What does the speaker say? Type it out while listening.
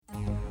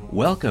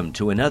Welcome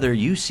to another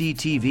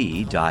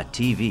UCTV.tv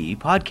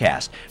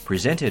podcast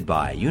presented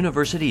by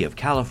University of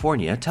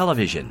California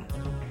Television.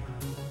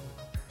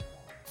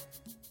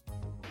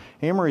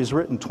 Amory's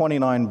written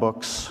 29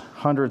 books,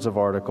 hundreds of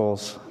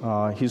articles.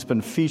 He's been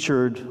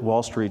featured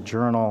Wall Street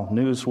Journal,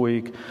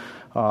 Newsweek,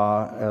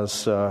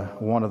 as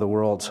one of the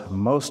world's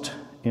most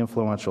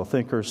influential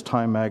thinkers,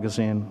 Time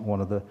magazine, one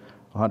of the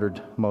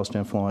 100 most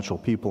influential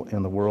people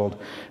in the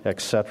world,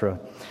 etc.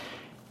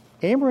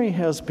 Amory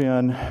has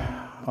been,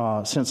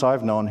 since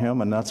I've known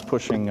him, and that's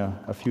pushing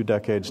a few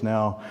decades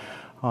now,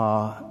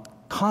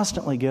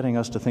 constantly getting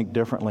us to think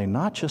differently,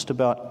 not just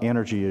about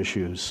energy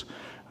issues,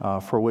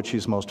 for which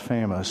he's most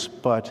famous,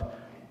 but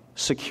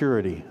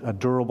security, a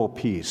durable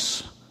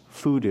peace,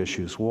 food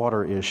issues,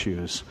 water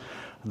issues,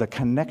 the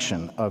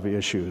connection of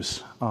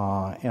issues.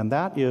 And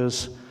that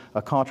is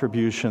a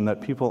contribution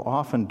that people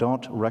often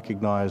don't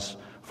recognize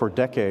for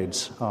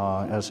decades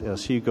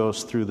as he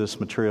goes through this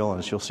material, and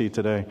as you'll see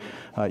today.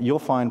 You'll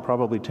find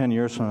probably 10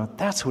 years from now,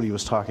 that's what he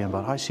was talking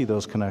about. I see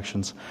those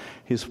connections.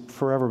 He's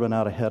forever been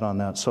out ahead on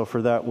that. So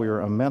for that, we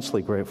are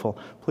immensely grateful.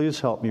 Please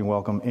help me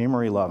welcome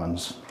Amory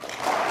Lovins.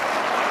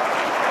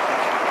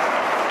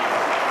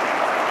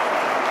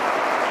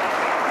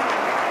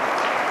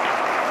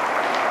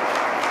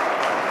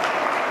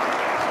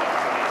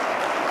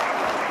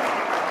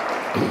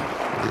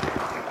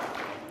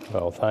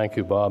 Well, thank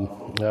you,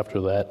 Bob. After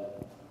that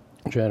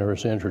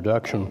generous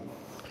introduction,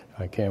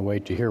 I can't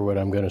wait to hear what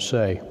I'm going to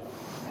say.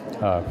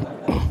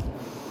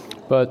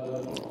 But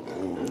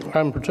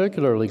I'm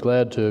particularly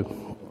glad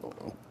to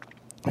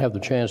have the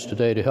chance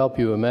today to help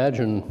you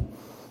imagine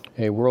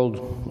a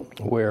world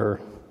where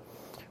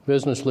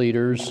business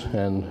leaders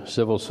and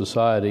civil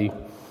society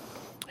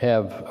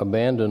have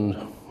abandoned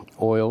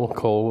oil,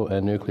 coal,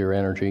 and nuclear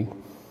energy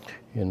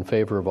in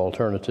favor of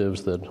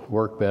alternatives that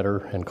work better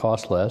and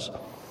cost less,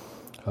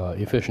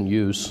 efficient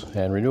use,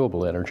 and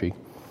renewable energy.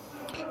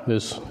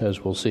 This,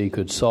 as we'll see,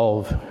 could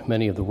solve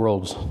many of the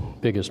world's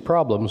biggest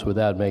problems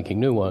without making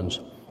new ones.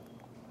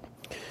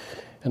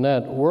 And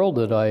that world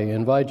that I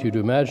invite you to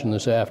imagine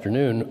this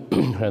afternoon,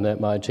 and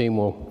that my team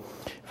will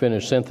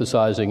finish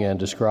synthesizing and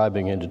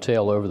describing in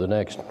detail over the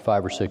next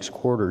 5 or 6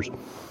 quarters,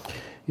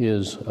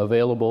 is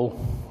available,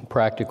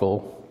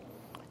 practical,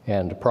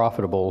 and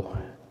profitable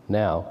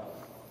now.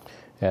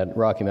 At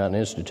Rocky Mountain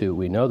Institute,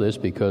 we know this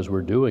because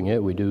we're doing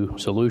it. We do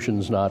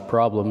solutions, not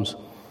problems.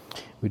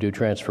 We do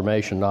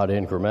transformation, not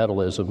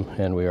incrementalism,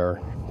 and we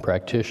are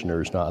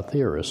practitioners, not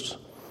theorists.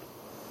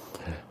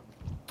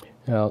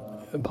 Now,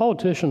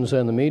 politicians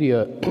and the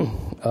media,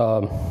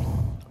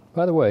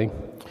 by the way,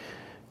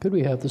 could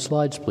we have the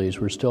slides, please?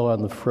 We're still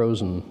on the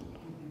frozen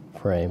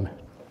frame.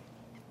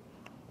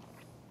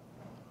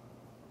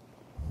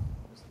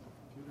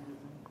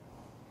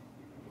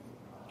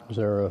 Is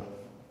there a...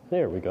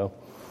 There we go.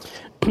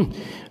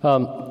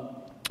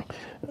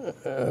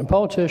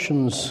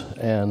 Politicians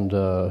and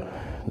the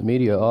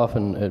media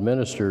often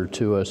administer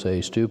to us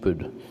a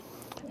stupid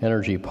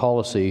energy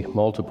policy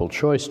multiple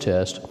choice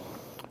test,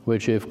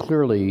 which, if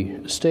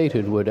clearly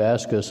stated, would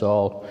ask us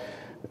all,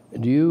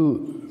 do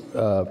you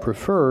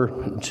prefer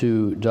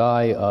to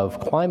die of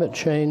climate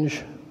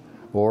change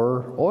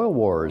or oil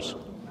wars,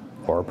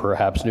 or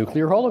perhaps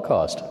nuclear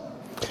holocaust?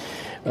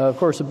 Of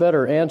course, a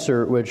better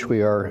answer, which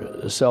we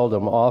are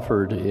seldom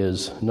offered,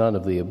 is none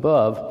of the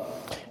above,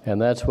 and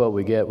that's what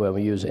we get when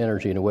we use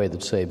energy in a way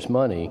that saves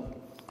money,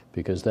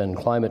 because then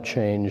climate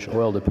change,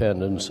 oil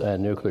dependence,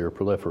 and nuclear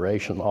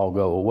proliferation all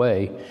go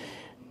away,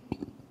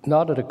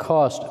 not at a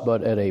cost,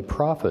 but at a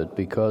profit,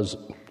 because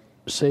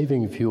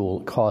saving fuel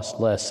costs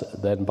less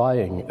than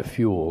buying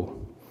fuel.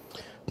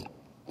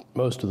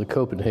 Most of the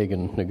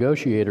Copenhagen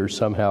negotiators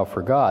somehow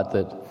forgot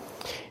that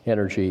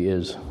energy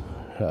is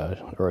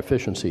or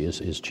efficiency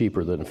is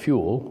cheaper than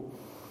fuel.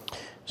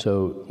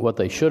 So what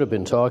they should have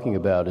been talking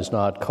about is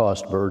not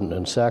cost, burden,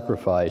 and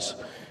sacrifice,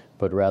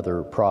 but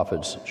rather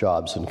profits,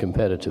 jobs, and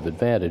competitive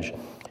advantage.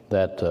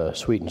 That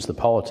sweetens the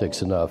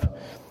politics enough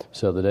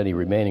so that any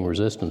remaining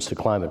resistance to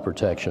climate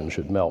protection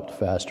should melt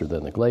faster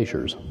than the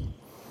glaciers.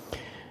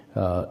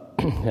 Now,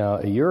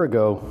 a year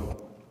ago,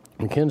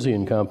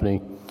 McKinsey &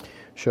 Company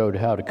showed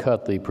how to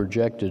cut the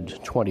projected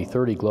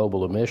 2030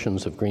 global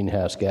emissions of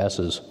greenhouse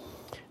gases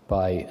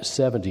by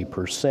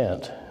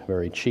 70%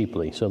 very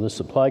cheaply. So the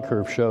supply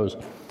curve shows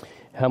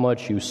how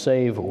much you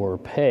save or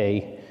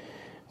pay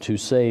to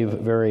save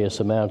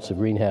various amounts of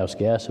greenhouse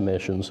gas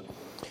emissions.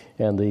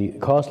 And the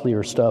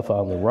costlier stuff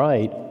on the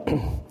right,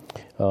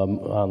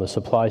 on the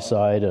supply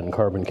side and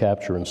carbon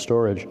capture and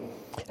storage,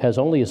 has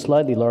only a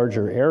slightly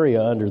larger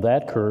area under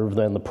that curve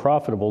than the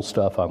profitable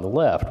stuff on the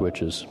left,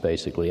 which is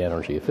basically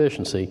energy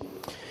efficiency.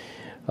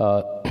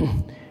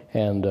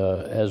 And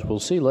as we'll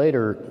see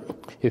later,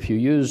 if you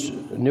use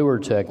newer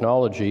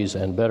technologies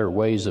and better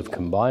ways of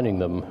combining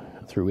them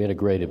through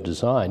integrative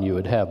design, you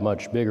would have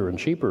much bigger and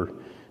cheaper,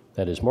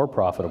 that is more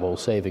profitable,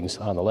 savings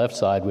on the left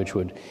side, which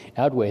would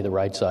outweigh the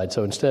right side.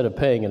 So instead of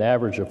paying an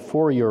average of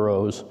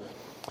 €4,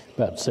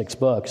 about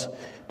 $6,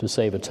 to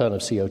save a ton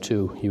of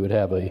CO2, you would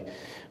have a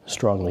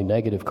strongly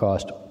negative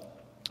cost.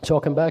 So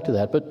I'll come back to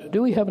that. But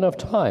do we have enough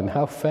time?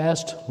 How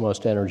fast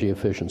must energy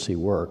efficiency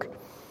work?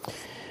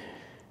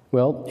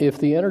 Well, if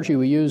the energy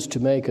we use to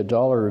make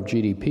 $1 of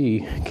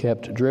GDP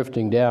kept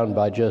drifting down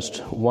by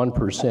just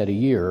 1% a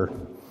year,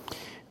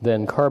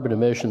 then carbon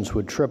emissions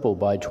would triple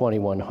by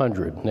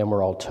 2100, and then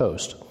we're all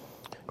toast.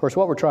 Of course,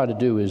 what we're trying to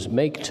do is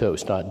make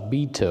toast, not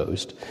be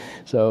toast.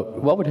 So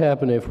what would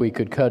happen if we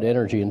could cut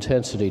energy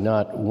intensity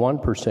not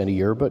 1% a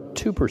year, but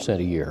 2%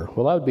 a year?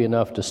 Well, that would be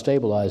enough to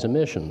stabilize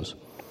emissions.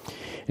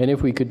 And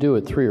if we could do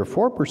it 3 or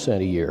 4%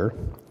 a year,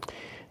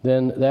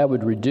 then that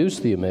would reduce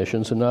the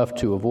emissions enough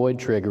to avoid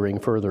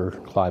triggering further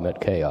climate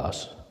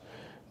chaos.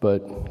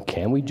 But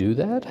can we do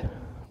that?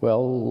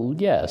 Well,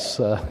 yes.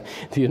 The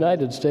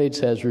United States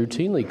has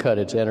routinely cut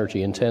its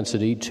energy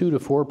intensity 2 to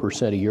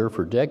 4% a year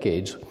for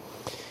decades.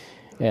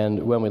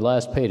 And when we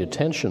last paid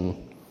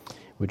attention,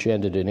 which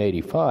ended in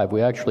 85,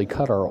 we actually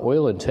cut our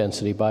oil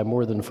intensity by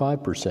more than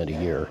 5%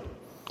 a year.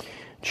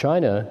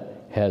 China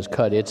has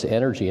cut its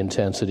energy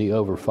intensity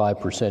over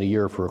 5% a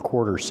year for a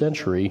quarter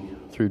century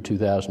through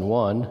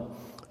 2001.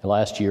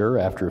 Last year,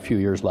 after a few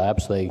years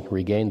lapse, they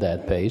regained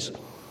that pace.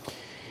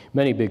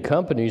 Many big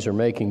companies are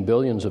making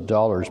billions of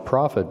dollars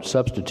profit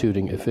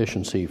substituting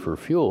efficiency for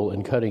fuel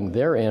and cutting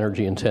their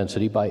energy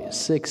intensity by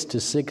 6 to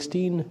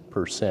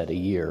 16% a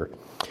year.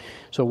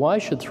 So why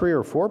should 3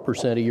 or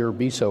 4% a year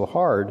be so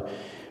hard,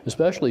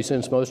 especially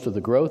since most of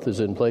the growth is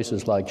in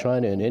places like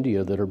China and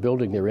India that are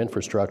building their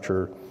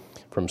infrastructure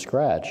from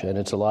scratch, and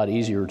it's a lot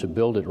easier to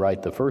build it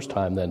right the first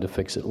time than to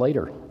fix it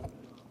later.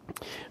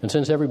 And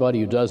since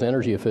everybody who does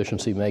energy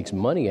efficiency makes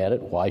money at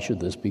it, why should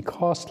this be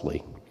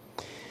costly?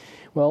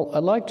 Well,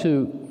 I'd like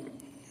to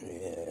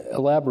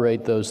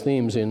elaborate those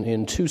themes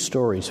in 2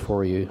 stories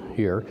for you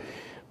here.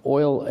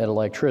 Oil and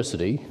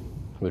electricity,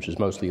 which is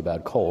mostly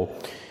about coal,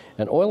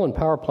 and oil and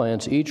power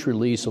plants each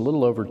release a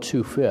little over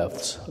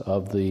 2/5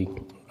 of the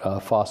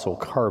fossil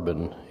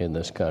carbon in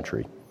this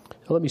country.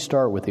 So let me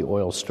start with the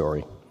oil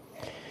story.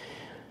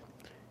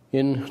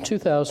 In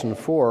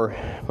 2004,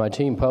 my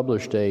team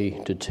published a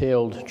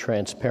detailed,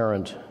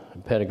 transparent,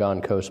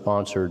 Pentagon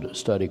co-sponsored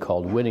study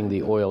called Winning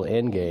the Oil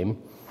Endgame,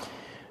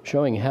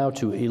 showing how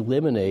to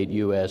eliminate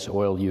U.S.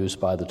 oil use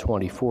by the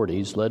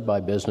 2040s, led by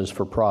business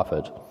for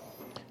profit,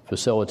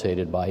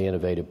 facilitated by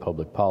innovative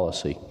public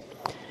policy.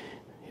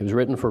 It was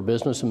written for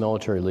business and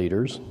military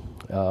leaders,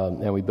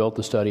 and we built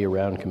the study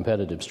around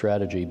competitive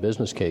strategy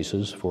business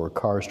cases for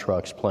cars,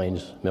 trucks,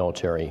 planes,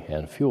 military,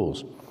 and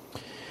fuels.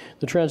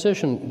 The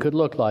transition could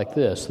look like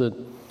this, that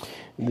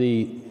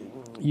the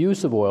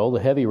use of oil, the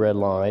heavy red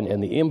line,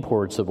 and the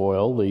imports of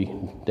oil, the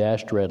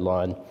dashed red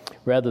line,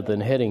 rather than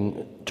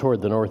heading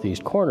toward the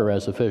northeast corner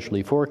as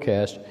officially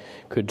forecast,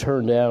 could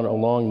turn down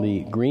along the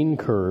green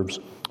curves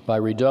by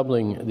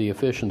redoubling the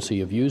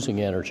efficiency of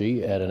using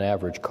energy at an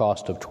average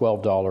cost of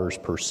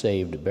 $12 per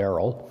saved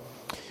barrel.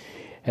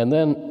 And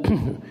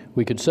then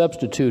we could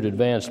substitute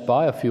advanced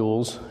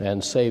biofuels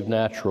and save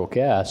natural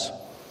gas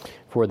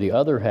for the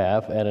other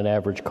half at an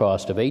average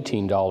cost of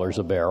 $18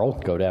 a barrel,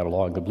 go down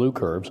along the blue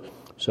curves.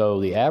 So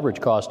the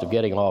average cost of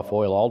getting off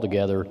oil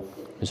altogether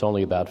is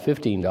only about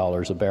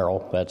 $15 a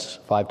barrel. That's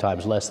 5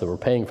 times less than we're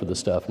paying for the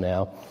stuff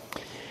now.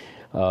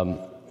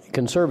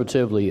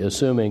 Conservatively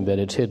assuming that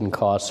its hidden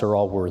costs are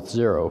all worth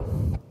zero.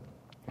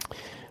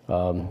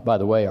 By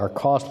the way, our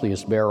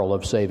costliest barrel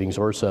of savings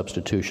or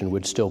substitution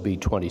would still be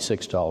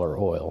 $26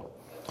 oil.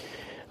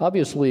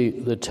 Obviously,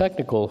 the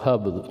technical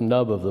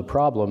nub of the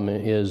problem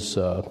is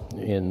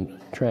in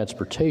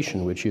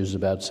transportation, which uses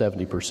about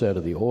 70%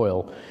 of the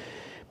oil.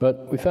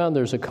 But we found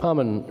there's a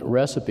common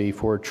recipe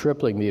for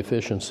tripling the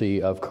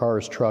efficiency of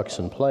cars, trucks,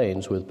 and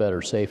planes with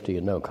better safety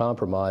and no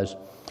compromise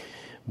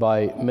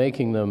by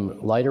making them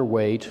lighter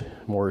weight,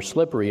 more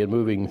slippery, and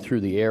moving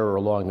through the air or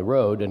along the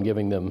road and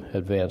giving them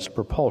advanced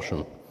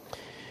propulsion.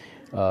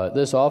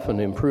 This often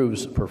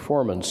improves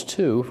performance,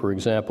 too. For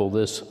example,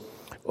 this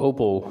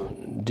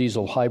Opel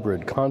diesel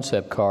hybrid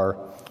concept car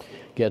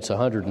gets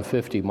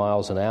 150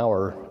 miles an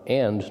hour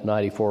and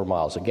 94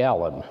 miles a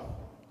gallon,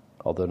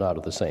 although not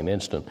at the same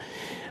instant.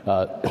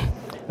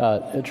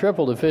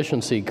 Tripled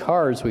efficiency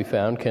cars, we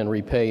found, can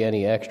repay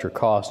any extra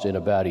cost in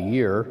about a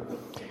year.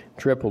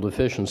 Tripled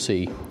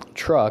efficiency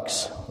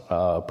trucks,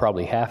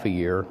 probably half a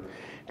year.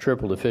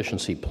 Tripled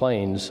efficiency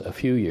planes, a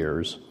few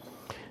years.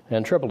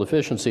 And tripled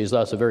efficiency is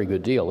thus a very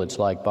good deal. It's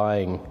like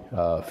buying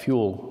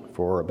fuel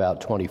for about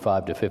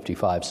 25 to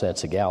 55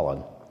 cents a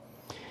gallon.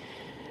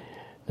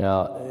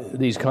 Now,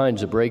 these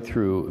kinds of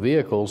breakthrough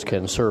vehicles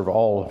can serve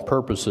all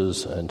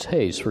purposes and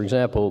tastes. For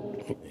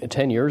example,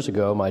 10 years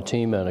ago, my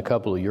team and a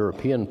couple of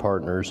European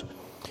partners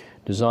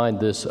designed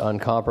this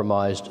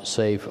uncompromised,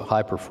 safe,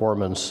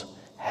 high-performance,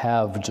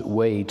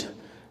 halved-weight,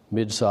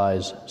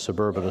 mid-size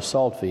suburban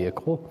assault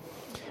vehicle.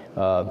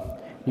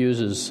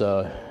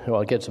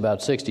 It gets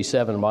about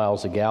 67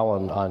 miles a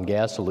gallon on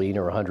gasoline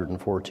or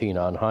 114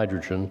 on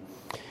hydrogen.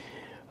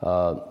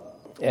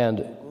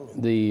 And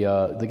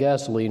the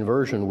gasoline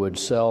version would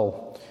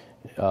sell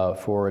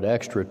for an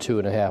extra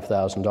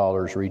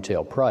 $2,500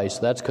 retail price.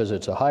 That's because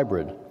it's a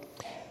hybrid.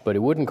 but it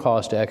wouldn't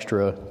cost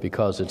extra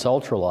because it's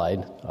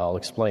ultralight. I'll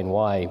explain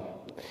why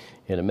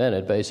in a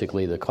minute.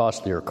 Basically, the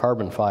costlier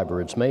carbon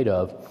fiber it's made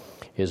of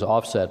is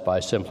offset by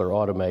simpler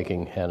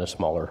automaking and a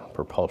smaller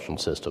propulsion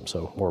system.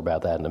 So more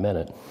about that in a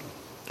minute.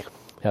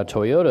 Now,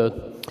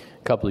 Toyota,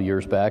 a couple of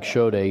years back,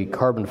 showed a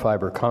carbon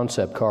fiber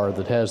concept car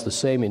that has the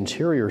same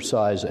interior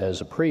size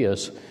as a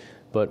Prius,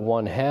 but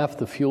 1/2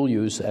 the fuel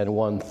use and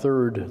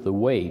 1/3 the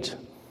weight.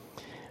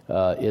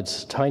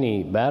 Its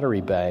tiny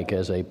battery bank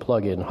as a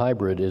plug-in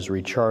hybrid is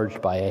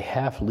recharged by a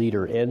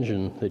 1/2-liter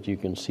engine that you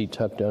can see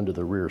tucked under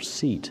the rear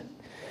seat.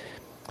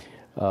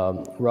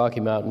 Rocky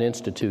Mountain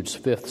Institute's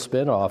fifth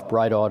spinoff,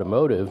 Bright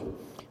Automotive,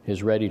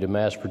 is ready to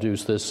mass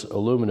produce this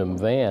aluminum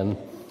van.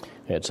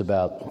 It's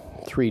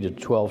about 3 to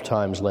 12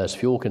 times less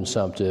fuel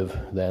consumptive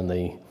than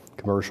the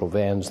commercial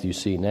vans you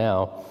see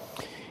now.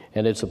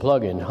 And it's a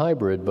plug-in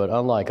hybrid, but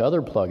unlike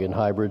other plug-in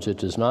hybrids, it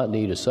does not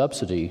need a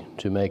subsidy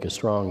to make a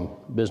strong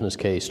business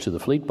case to the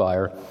fleet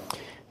buyer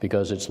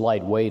because its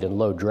lightweight and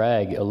low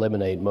drag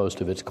eliminate most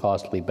of its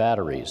costly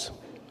batteries.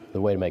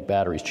 The way to make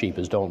batteries cheap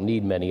is don't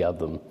need many of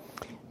them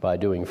by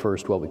doing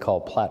first what we call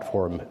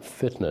platform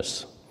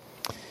fitness.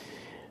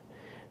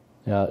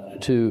 Now,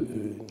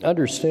 to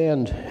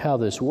understand how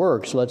this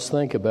works, let's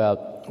think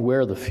about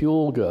where the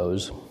fuel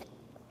goes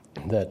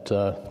that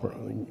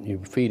you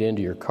feed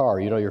into your car.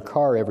 You know, your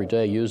car every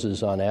day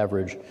uses on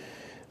average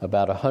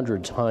about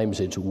 100 times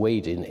its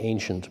weight in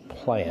ancient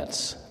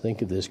plants.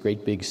 Think of this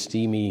great big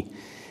steamy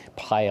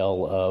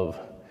pile of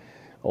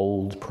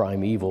old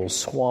primeval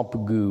swamp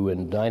goo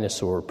and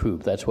dinosaur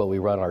poop. That's what we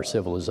run our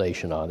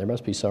civilization on. There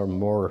must be some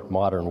more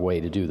modern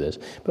way to do this.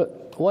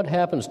 But what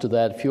happens to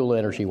that fuel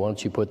energy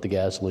once you put the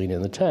gasoline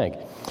in the tank?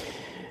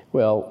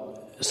 Well,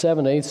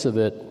 7/8 of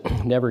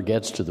it never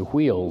gets to the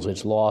wheels.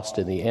 It's lost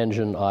in the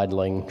engine,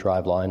 idling,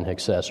 driveline,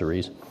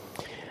 accessories.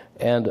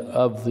 And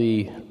of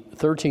the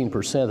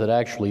 13% that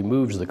actually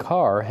moves the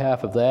car,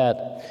 half of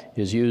that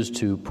is used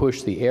to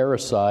push the air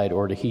aside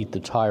or to heat the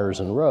tires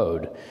and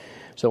road.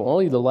 So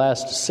only the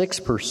last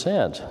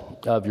 6%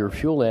 of your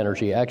fuel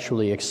energy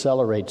actually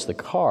accelerates the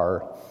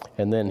car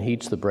and then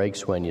heats the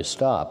brakes when you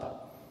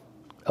stop.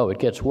 Oh, it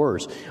gets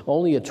worse.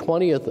 Only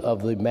 1/20th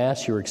of the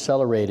mass you're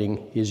accelerating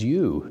is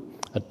you.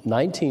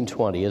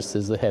 19/20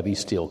 is the heavy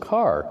steel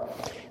car.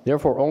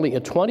 Therefore, only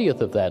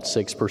 1/20th of that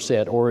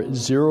 6%, or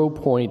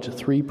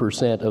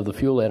 0.3% of the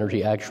fuel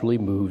energy actually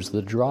moves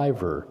the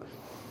driver.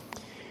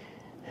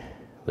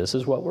 This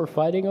is what we're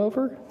fighting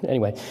over?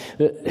 Anyway,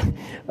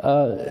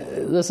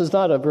 this is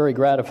not a very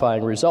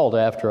gratifying result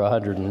after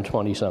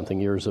 120-something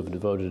years of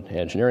devoted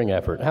engineering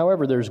effort.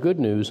 However, there's good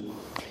news.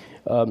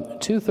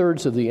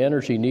 2/3 of the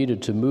energy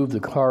needed to move the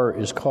car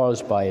is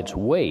caused by its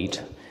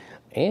weight,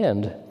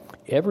 and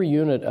every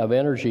unit of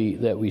energy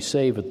that we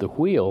save at the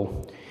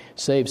wheel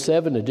saves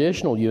 7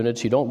 additional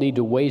units you don't need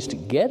to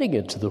waste getting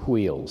it to the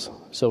wheels.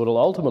 So it'll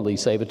ultimately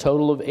save a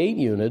total of 8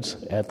 units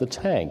at the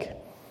tank.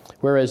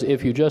 Whereas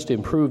if you just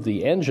improve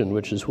the engine,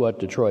 which is what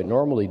Detroit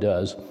normally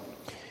does,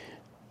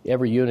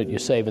 every unit you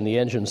save in the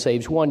engine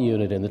saves 1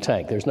 unit in the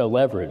tank. There's no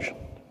leverage.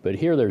 But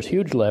here there's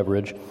huge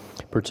leverage,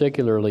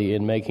 particularly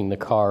in making the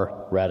car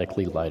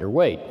radically lighter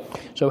weight.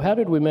 So how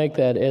did we make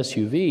that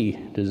SUV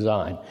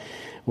design?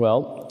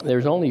 Well,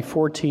 there's only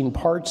 14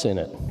 parts in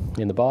it,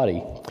 in the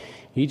body,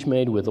 each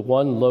made with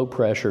one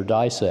low-pressure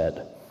die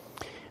set.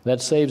 That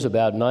saves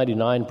about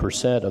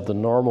 99% of the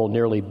normal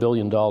nearly $1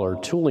 billion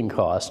tooling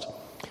cost,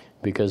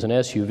 because an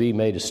SUV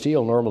made of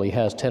steel normally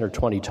has 10 or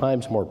 20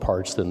 times more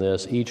parts than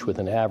this, each with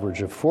an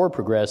average of 4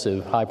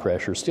 progressive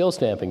high-pressure steel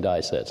stamping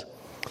die sets.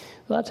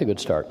 Well, that's a good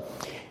start.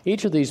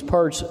 Each of these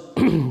parts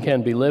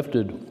can be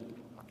lifted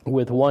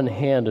with one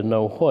hand and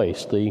no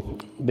hoist. The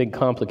big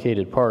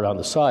complicated part on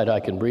the side I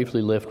can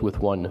briefly lift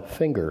with one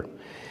finger.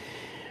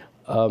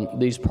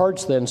 These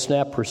parts then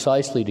snap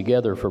precisely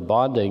together for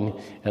bonding,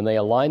 and they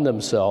align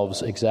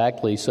themselves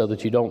exactly so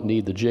that you don't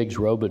need the jigs,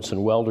 robots,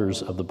 and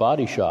welders of the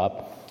body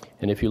shop.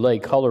 And if you lay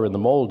color in the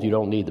mold, you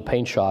don't need the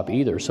paint shop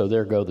either, so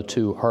there go the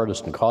 2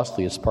 hardest and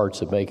costliest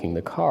parts of making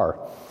the car.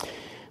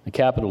 The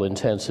capital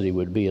intensity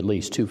would be at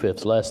least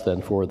 2/5 less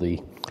than for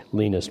the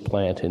leanest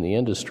plant in the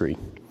industry.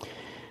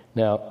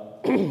 Now,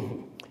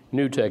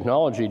 new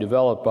technology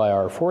developed by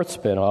our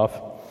fourth spinoff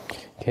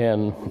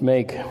can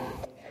make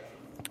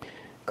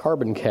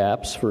carbon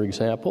caps, for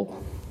example.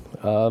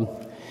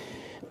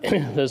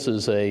 This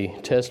is a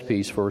test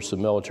piece for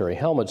some military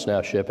helmets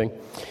now shipping.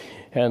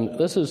 And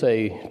this is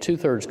a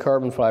 2/3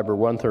 carbon fiber,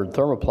 1/3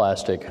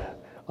 thermoplastic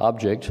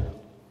object.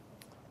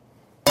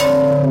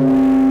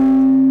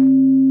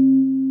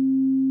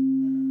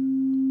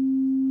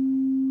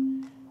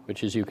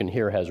 Which, as you can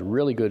hear, has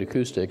really good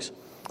acoustics.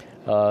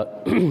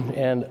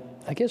 And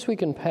I guess we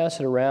can pass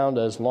it around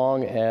as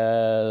long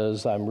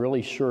as I'm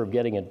really sure of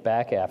getting it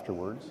back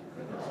afterwards.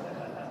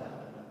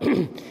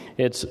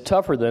 It's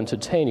tougher than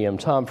titanium.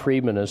 Tom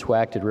Friedman has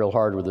whacked it real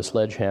hard with a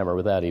sledgehammer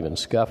without even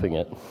scuffing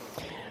it.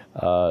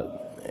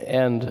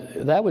 And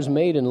that was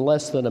made in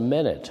less than a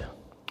minute.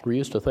 We're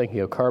used to thinking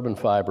of carbon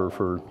fiber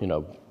for,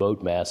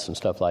 boat masts and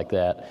stuff like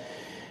that.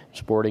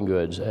 sporting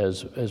goods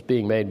as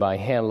being made by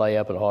hand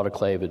layup and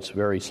autoclave. It's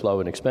very slow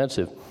and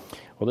expensive.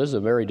 Well, this is a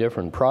very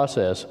different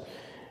process.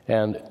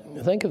 And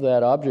think of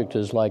that object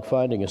as like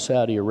finding a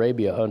Saudi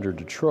Arabia under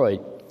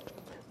Detroit,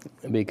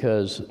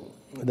 because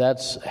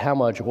that's how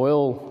much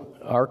oil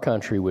our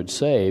country would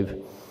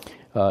save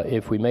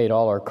if we made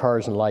all our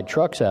cars and light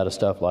trucks out of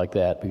stuff like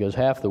that, because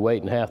half the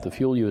weight and half the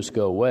fuel use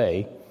go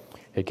away.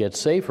 It gets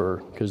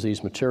safer because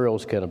these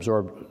materials can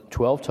absorb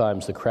 12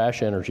 times the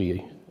crash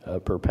energy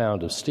per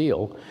pound of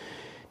steel,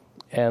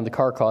 and the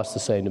car costs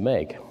the same to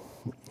make.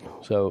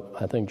 So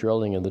I think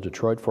drilling in the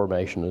Detroit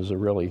Formation is a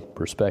really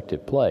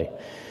prospective play.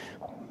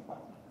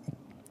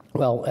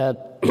 Well,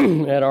 at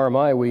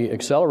RMI, we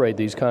accelerate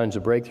these kinds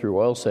of breakthrough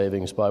oil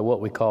savings by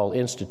what we call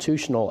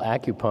institutional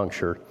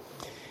acupuncture.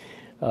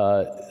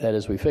 That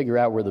is, we figure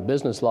out where the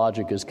business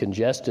logic is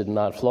congested and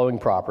not flowing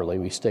properly.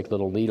 We stick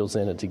little needles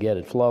in it to get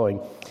it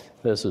flowing.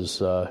 This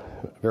is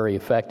very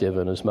effective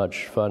and as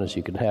much fun as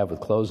you can have with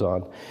clothes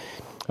on.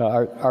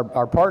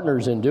 Our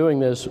partners in doing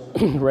this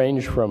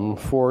range from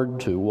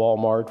Ford to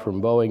Walmart,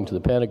 from Boeing to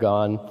the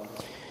Pentagon.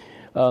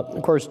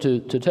 Of course, to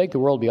take the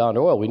world beyond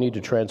oil, we need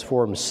to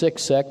transform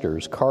 6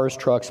 sectors: cars,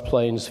 trucks,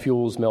 planes,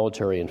 fuels,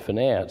 military, and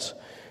finance.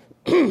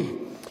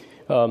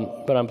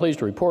 But I'm pleased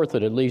to report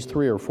that at least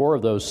 3 or 4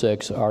 of those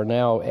 6 are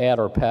now at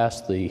or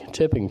past the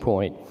tipping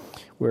point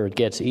where it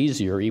gets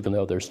easier, even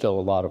though there's still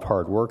a lot of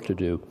hard work to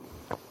do.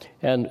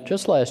 And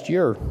just last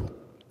year,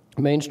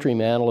 mainstream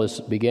analysts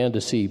began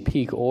to see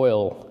peak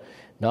oil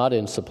not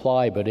in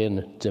supply but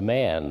in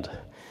demand.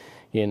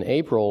 In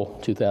April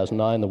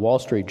 2009, the Wall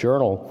Street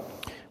Journal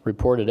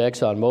reported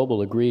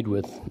ExxonMobil agreed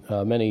with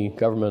many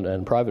government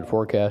and private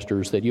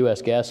forecasters that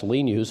U.S.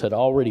 gasoline use had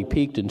already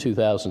peaked in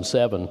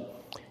 2007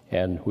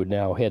 and would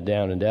now head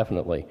down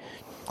indefinitely.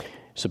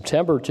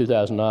 September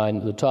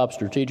 2009, the top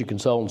strategic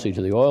consultancy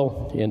to the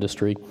oil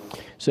industry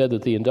said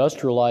that the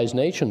industrialized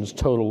nation's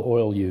total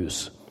oil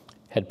use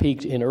had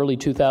peaked in early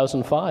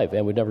 2005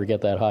 and would never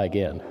get that high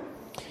again.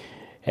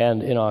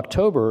 And in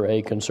October,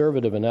 a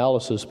conservative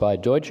analysis by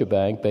Deutsche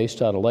Bank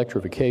based on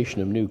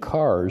electrification of new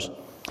cars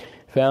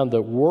found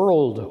that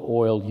world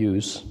oil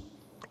use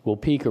will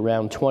peak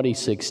around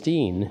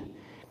 2016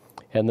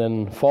 and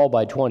then fall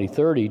by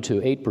 2030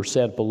 to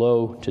 8%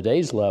 below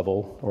today's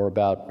level, or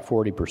about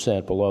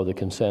 40% below the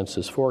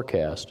consensus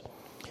forecast.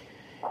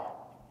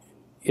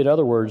 In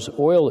other words,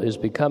 oil is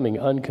becoming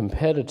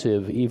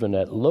uncompetitive even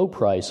at low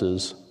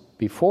prices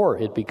before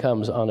it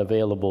becomes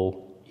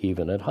unavailable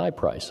even at high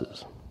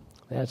prices.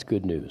 That's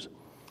good news.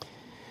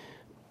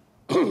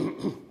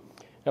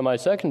 Now, my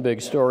second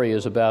big story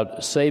is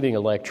about saving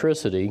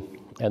electricity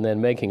and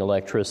then making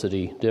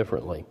electricity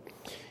differently.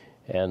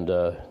 And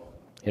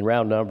in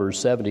round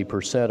numbers,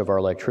 70% of our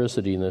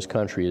electricity in this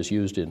country is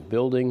used in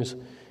buildings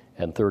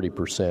and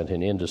 30%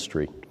 in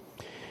industry.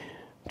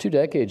 2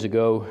 decades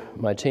ago,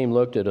 my team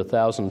looked at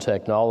 1,000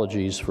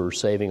 technologies for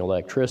saving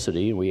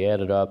electricity, and we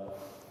added up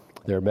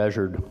their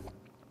measured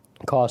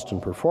cost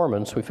and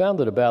performance. We found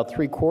that about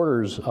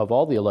 3/4 of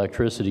all the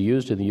electricity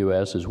used in the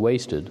U.S. is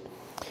wasted.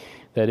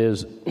 That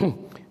is,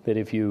 that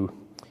if you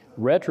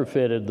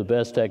retrofitted the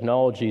best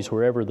technologies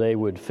wherever they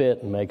would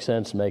fit and make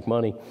sense and make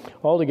money,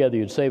 altogether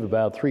you'd save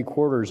about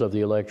 3/4 of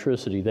the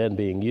electricity then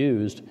being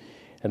used,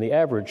 and the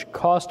average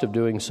cost of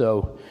doing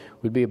so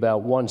would be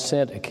about 1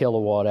 cent a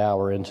kilowatt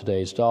hour in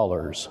today's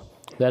dollars.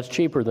 That's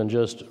cheaper than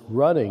just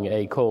running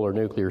a coal or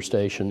nuclear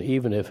station,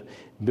 even if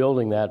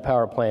building that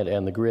power plant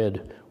and the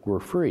grid were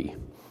free.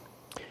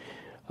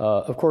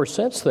 Of course,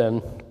 since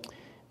then,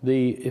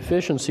 the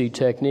efficiency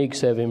techniques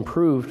have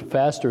improved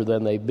faster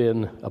than they've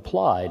been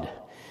applied.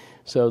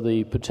 So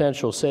the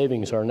potential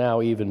savings are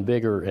now even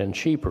bigger and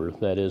cheaper.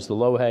 That is, the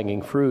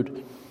low-hanging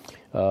fruit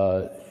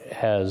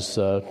has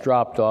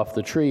dropped off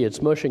the tree.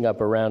 It's mushing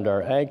up around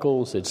our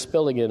ankles. It's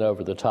spilling in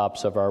over the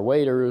tops of our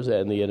waders,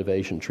 and the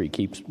innovation tree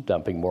keeps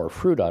dumping more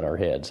fruit on our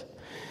heads.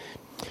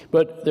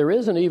 But there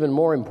is an even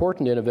more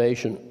important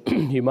innovation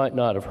you might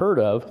not have heard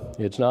of.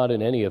 It's not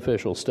in any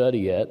official study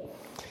yet.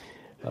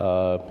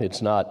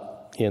 It's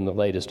not in the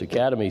latest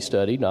Academy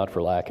study, not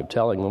for lack of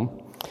telling them.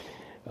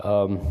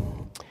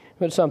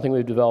 But it's something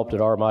we've developed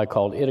at RMI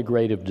called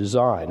integrative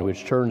design,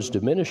 which turns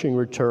diminishing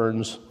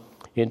returns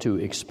into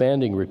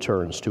expanding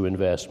returns to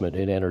investment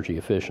in energy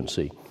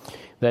efficiency.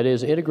 That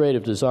is,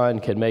 integrative design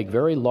can make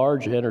very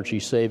large energy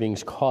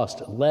savings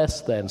cost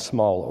less than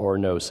small or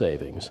no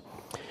savings.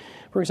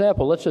 For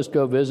example, let's just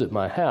go visit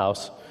my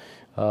house.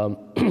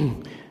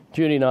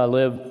 Judy and I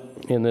live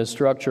in this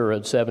structure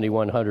at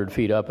 7,100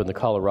 feet up in the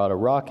Colorado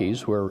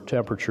Rockies, where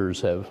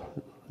temperatures have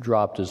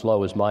dropped as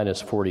low as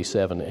minus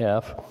 47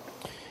 F.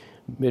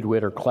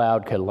 Midwinter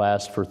cloud can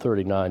last for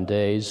 39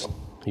 days.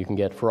 You can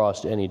get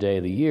frost any day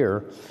of the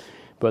year.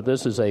 But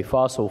this is a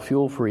fossil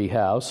fuel-free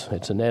house.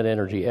 It's a net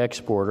energy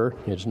exporter.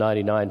 It's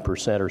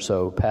 99% or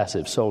so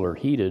passive solar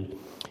heated,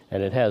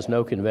 and it has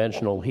no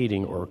conventional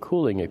heating or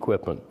cooling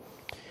equipment.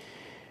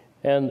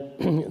 And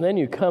then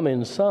you come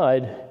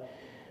inside,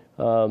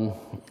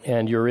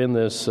 and you're in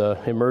this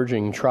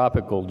emerging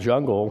tropical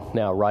jungle,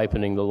 now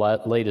ripening the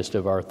latest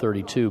of our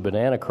 32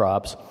 banana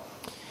crops.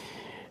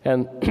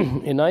 And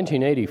in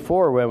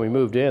 1984, when we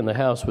moved in, the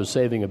house was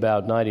saving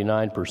about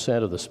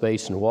 99% of the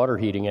space and water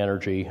heating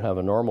energy of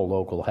a normal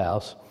local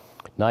house,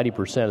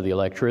 90% of the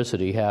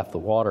electricity, half the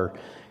water,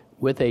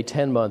 with a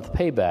 10-month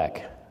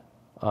payback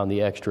on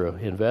the extra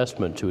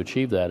investment to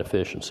achieve that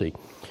efficiency.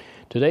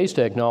 Today's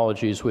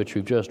technologies, which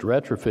we've just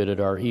retrofitted,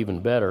 are even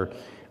better.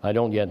 I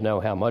don't yet know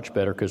how much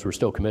better because we're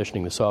still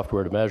commissioning the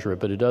software to measure it,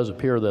 but it does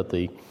appear that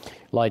the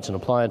lights and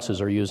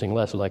appliances are using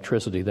less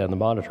electricity than the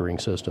monitoring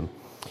system.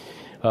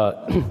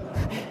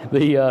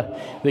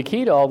 The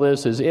key to all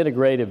this is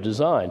integrative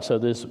design. So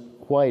this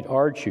white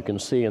arch you can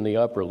see in the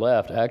upper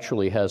left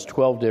actually has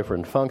 12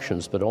 different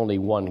functions, but only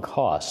one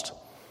cost.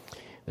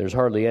 There's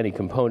hardly any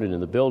component in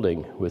the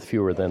building with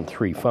fewer than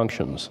 3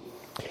 functions.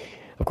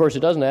 Of course,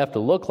 it doesn't have to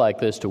look like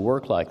this to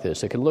work like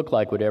this. It can look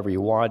like whatever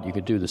you want. You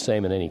could do the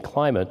same in any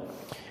climate.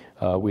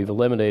 We've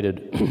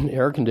eliminated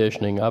air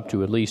conditioning up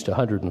to at least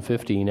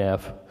 115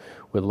 F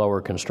with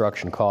lower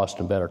construction cost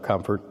and better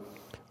comfort.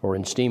 Or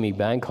in steamy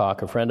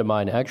Bangkok, a friend of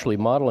mine actually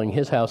modeling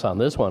his house on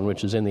this one,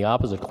 which is in the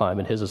opposite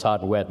climate. His is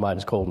hot and wet, mine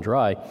is cold and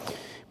dry.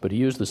 But he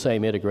used the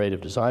same integrative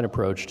design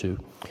approach to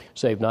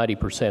save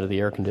 90% of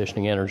the air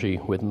conditioning energy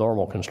with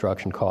normal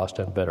construction cost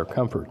and better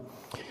comfort.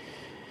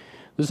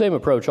 The same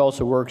approach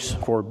also works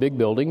for big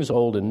buildings,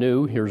 old and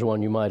new. Here's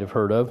one you might have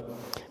heard of.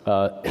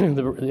 We're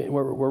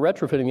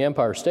retrofitting the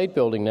Empire State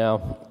Building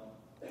now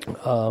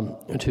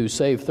to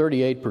save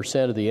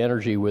 38% of the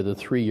energy with a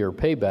 3-year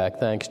payback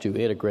thanks to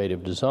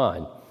integrative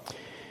design.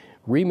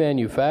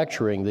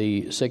 Remanufacturing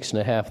the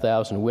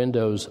 6,500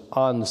 windows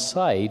on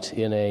site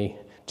in a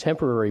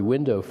temporary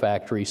window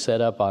factory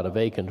set up on a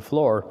vacant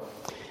floor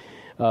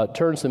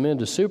turns them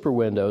into super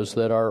windows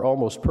that are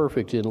almost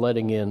perfect in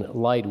letting in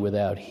light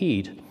without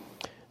heat.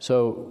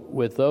 So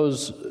with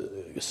those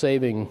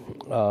saving,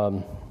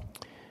 I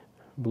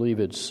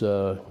believe it's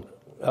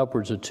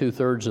upwards of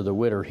 2/3 of the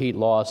winter heat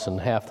loss and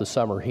half the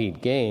summer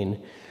heat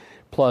gain,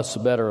 plus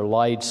better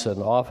lights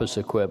and office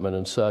equipment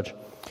and such,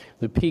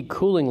 the peak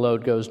cooling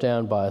load goes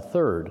down by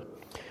 1/3.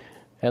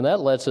 And that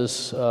lets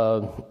us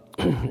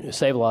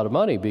save a lot of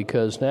money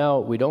because now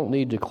we don't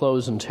need to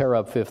close and tear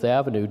up Fifth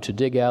Avenue to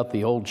dig out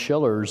the old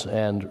chillers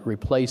and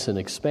replace and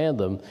expand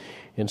them.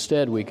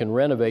 Instead, we can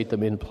renovate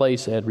them in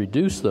place and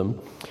reduce them.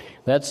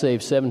 That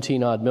saves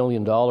 $17-odd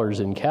million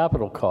in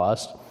capital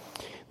cost.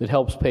 That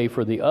helps pay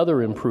for the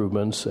other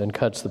improvements and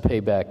cuts the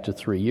payback to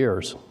 3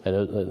 years.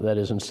 And that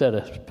is, instead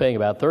of paying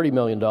about $30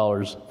 million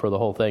for the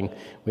whole thing,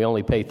 we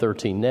only pay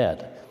 13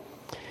 net.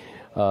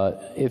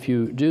 If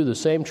you do the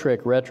same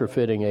trick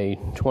retrofitting a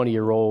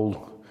 20-year-old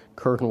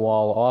curtain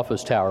wall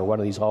office tower, one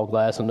of these all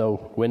glass and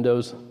no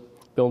windows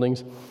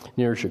buildings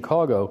near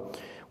Chicago,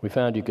 we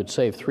found you could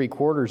save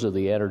 3/4 of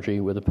the energy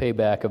with a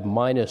payback of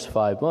minus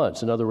 5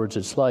 months. In other words,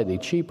 it's slightly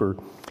cheaper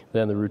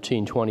than the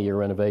routine 20-year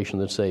renovation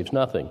that saves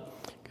nothing,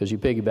 because you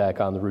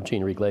piggyback on the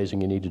routine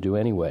reglazing you need to do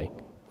anyway.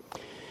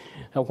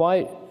 Now,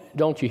 why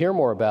don't you hear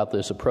more about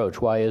this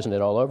approach? Why isn't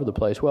it all over the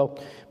place? Well,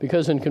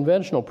 because in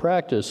conventional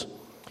practice,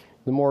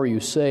 the more you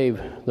save,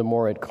 the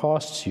more it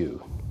costs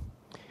you.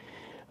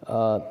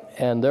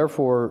 And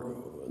therefore,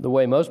 the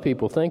way most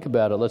people think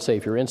about it, let's say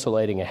if you're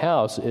insulating a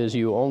house, is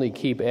you only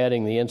keep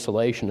adding the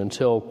insulation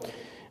until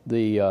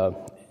the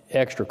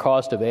extra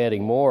cost of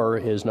adding more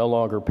is no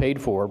longer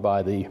paid for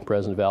by the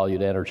present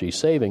valued energy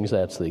savings.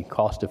 That's the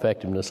cost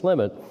effectiveness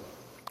limit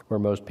where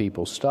most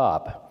people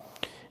stop.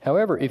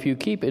 However, if you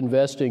keep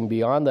investing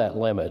beyond that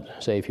limit,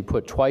 say if you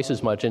put twice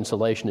as much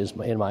insulation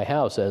in my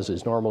house as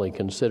is normally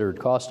considered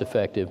cost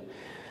effective,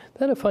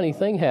 then a funny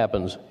thing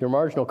happens. Your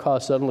marginal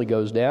cost suddenly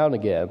goes down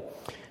again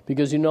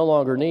because you no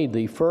longer need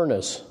the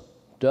furnace,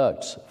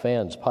 ducts,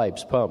 fans,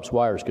 pipes, pumps,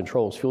 wires,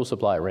 controls, fuel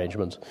supply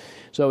arrangements.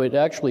 So it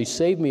actually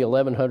saved me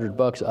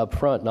 $1,100 up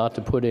front not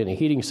to put in a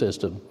heating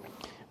system,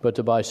 but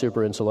to buy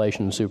super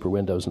insulation and super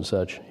windows and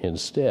such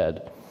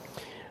instead.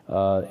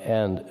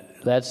 And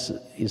that's,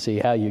 you see,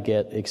 how you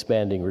get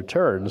expanding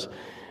returns.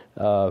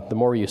 The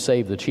more you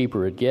save, the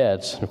cheaper it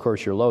gets. Of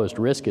course, your lowest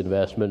risk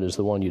investment is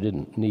the one you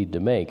didn't need to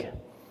make.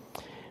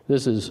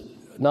 This is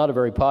not a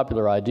very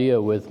popular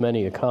idea with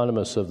many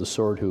economists of the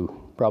sort who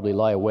probably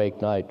lie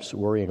awake nights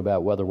worrying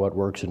about whether what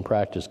works in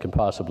practice can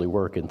possibly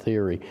work in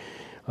theory.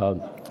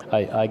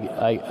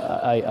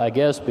 I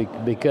guess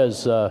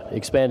because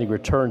expanding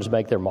returns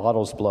make their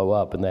models blow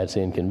up, and that's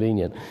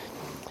inconvenient.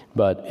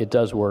 But it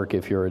does work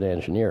if you're an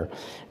engineer.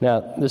 Now,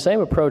 the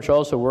same approach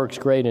also works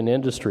great in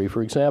industry.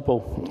 For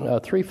example,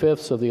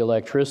 3/5 of the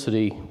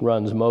electricity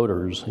runs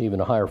motors,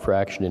 even a higher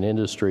fraction in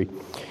industry.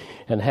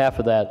 And half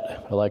of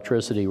that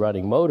electricity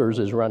running motors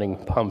is running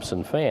pumps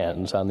and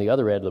fans on the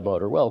other end of the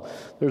motor. Well,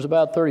 there's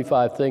about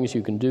 35 things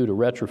you can do to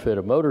retrofit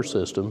a motor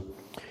system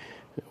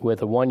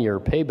with a 1-year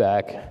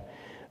payback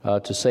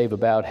to save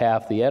about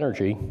half the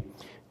energy.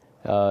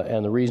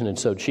 And the reason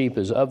it's so cheap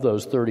is of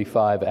those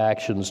 35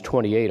 actions,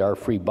 28 are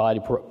free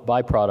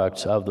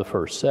byproducts of the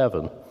first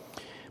 7.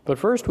 But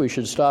first, we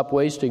should stop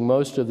wasting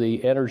most of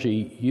the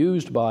energy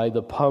used by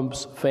the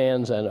pumps,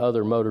 fans, and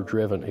other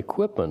motor-driven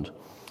equipment.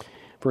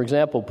 For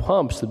example,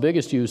 pumps, the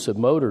biggest use of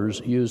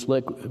motors,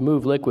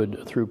 move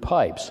liquid through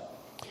pipes.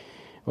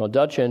 Well, a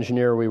Dutch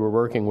engineer we were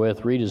working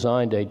with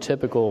redesigned a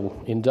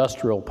typical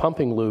industrial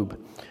pumping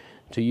loop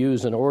to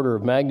use an order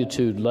of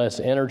magnitude less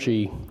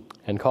energy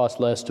and cost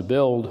less to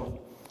build.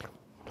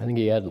 I think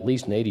he had at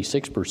least an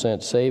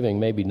 86% saving,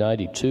 maybe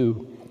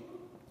 92%,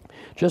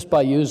 just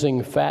by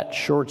using fat,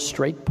 short,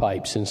 straight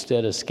pipes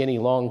instead of skinny,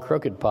 long,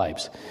 crooked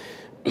pipes.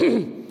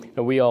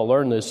 And we all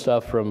learned this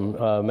stuff from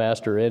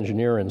master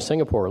engineer in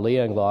Singapore,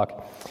 Liang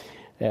Lok,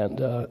 and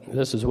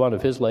this is one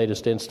of his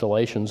latest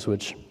installations,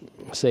 which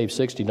saved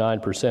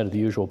 69% of the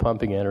usual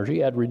pumping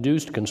energy at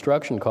reduced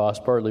construction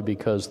costs, partly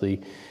because the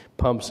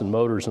pumps and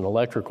motors and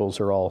electricals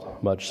are all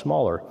much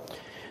smaller.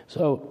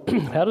 So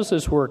how does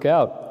this work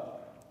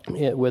out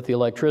with the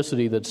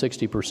electricity that's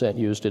 60%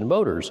 used in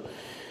motors?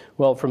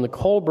 Well, from the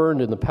coal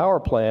burned in the power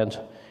plant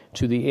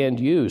to the end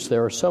use,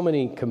 there are so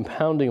many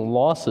compounding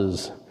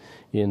losses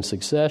in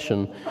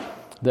succession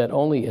that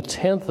only a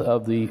tenth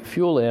of the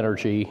fuel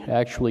energy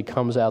actually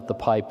comes out the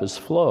pipe as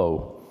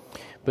flow.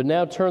 But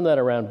now turn that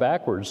around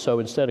backwards, so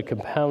instead of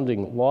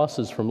compounding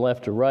losses from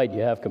left to right,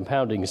 you have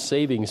compounding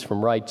savings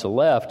from right to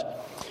left,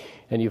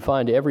 and you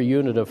find every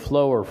unit of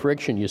flow or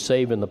friction you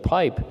save in the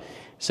pipe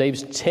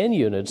saves 10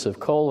 units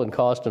of coal and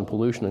cost and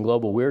pollution and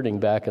global weirding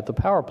back at the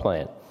power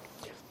plant.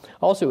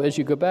 Also, as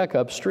you go back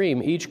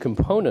upstream, each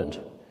component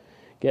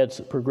gets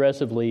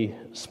progressively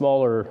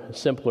smaller,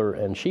 simpler,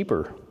 and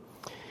cheaper.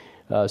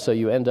 So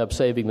you end up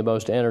saving the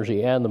most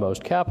energy and the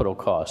most capital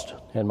cost.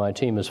 And my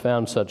team has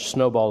found such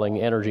snowballing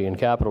energy and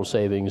capital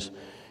savings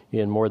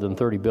in more than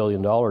 $30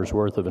 billion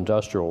worth of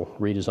industrial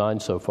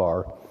redesign so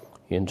far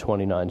in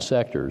 29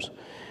 sectors.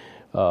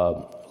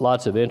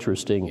 Lots of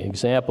interesting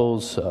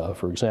examples.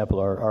 For example,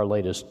 our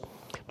latest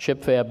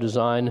chip fab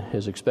design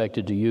is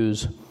expected to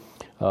use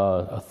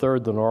a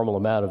third the normal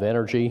amount of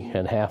energy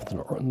and half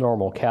the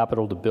normal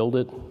capital to build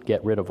it,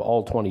 get rid of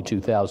all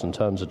 22,000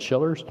 tons of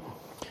chillers.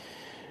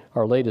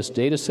 Our latest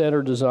data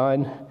center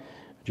design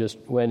just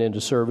went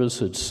into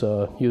service. It's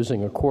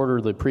using a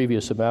quarter the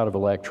previous amount of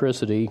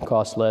electricity,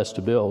 costs less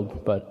to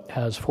build, but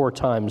has 4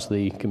 times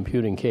the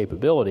computing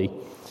capability.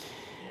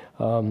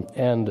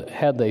 And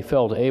had they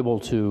felt able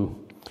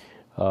to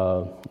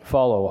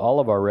follow all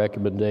of our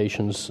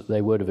recommendations,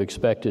 they would have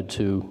expected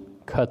to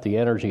cut the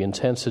energy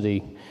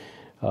intensity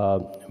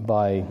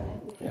by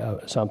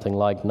something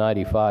like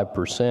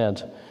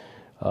 95%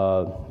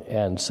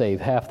 and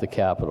save half the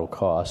capital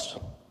cost.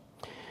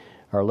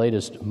 Our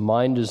latest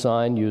mine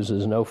design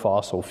uses no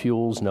fossil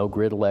fuels, no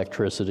grid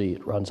electricity.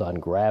 It runs on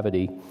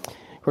gravity.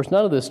 Of course,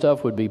 none of this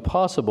stuff would be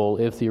possible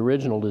if the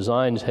original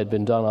designs had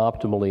been done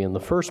optimally in the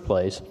first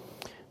place.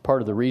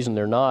 Part of the reason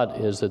they're not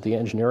is that the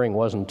engineering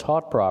wasn't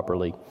taught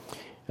properly.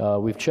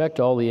 We've checked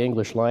all the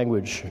English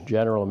language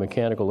general and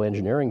mechanical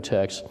engineering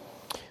texts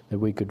that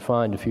we could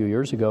find a few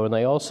years ago, and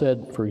they all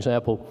said, for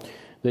example,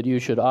 that you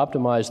should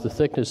optimize the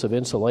thickness of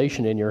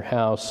insulation in your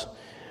house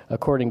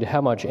according to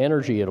how much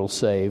energy it'll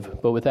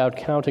save, but without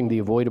counting the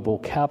avoidable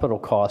capital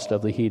cost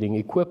of the heating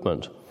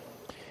equipment.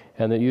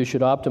 And that you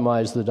should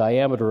optimize the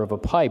diameter of a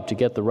pipe to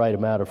get the right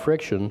amount of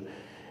friction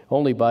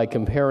only by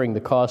comparing the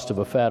cost of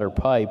a fatter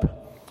pipe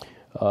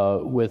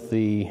with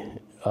the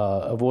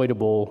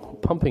avoidable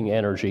pumping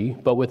energy,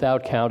 but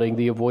without counting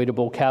the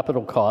avoidable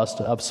capital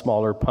cost of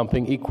smaller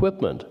pumping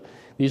equipment.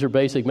 These are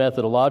basic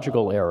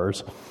methodological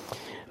errors,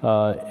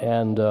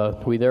 and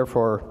we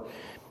therefore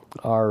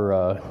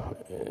are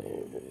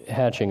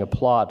hatching a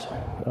plot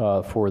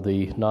for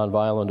the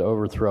nonviolent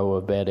overthrow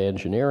of bad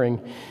engineering,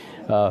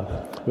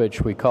 which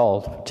we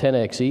call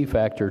 10xe,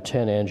 Factor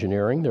 10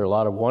 engineering. There are a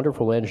lot of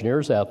wonderful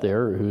engineers out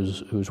there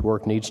whose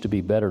work needs to be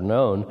better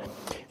known,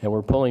 and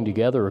we're pulling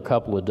together a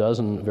couple of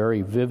dozen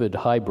very vivid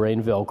high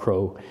brain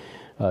Velcro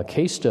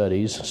case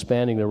studies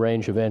spanning the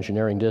range of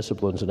engineering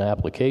disciplines and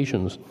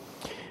applications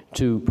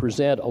to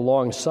present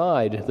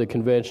alongside the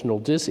conventional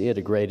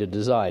disintegrated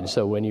design.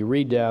 So when you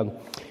read down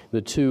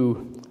the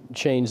 2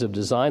 chains of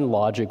design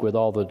logic with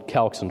all the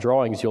calcs and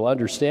drawings, you'll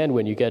understand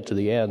when you get to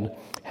the end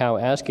how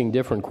asking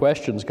different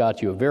questions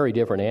got you a very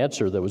different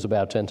answer that was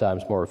about 10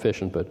 times more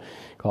efficient but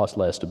cost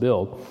less to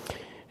build.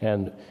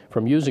 And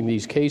from using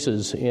these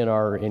cases in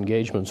our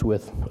engagements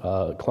with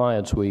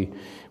clients, we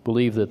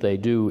believe that they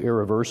do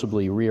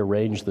irreversibly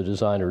rearrange the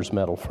designer's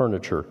metal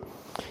furniture.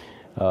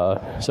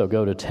 So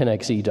go to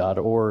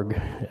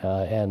 10xe.org,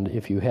 and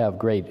if you have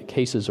great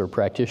cases or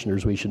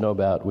practitioners we should know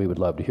about, we would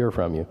love to hear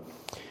from you.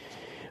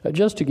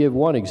 Just to give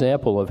one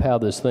example of how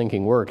this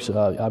thinking works,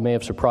 I may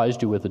have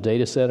surprised you with the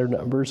data center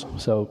numbers,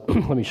 so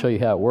let me show you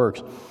how it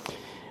works.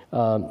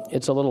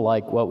 It's a little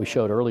like what we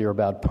showed earlier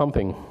about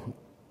pumping,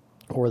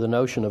 or the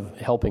notion of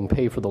helping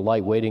pay for the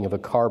light weighting of a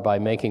car by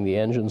making the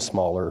engine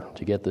smaller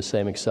to get the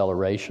same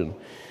acceleration,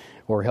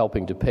 or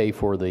helping to pay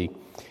for the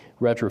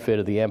retrofit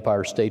of the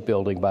Empire State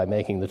Building by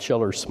making the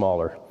chillers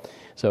smaller.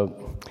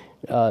 So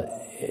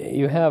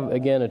you have,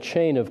 again, a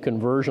chain of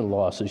conversion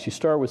losses. You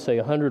start with, say,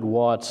 100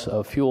 watts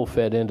of fuel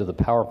fed into the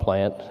power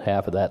plant,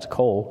 half of that's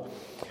coal,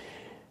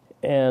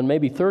 and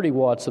maybe 30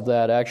 watts of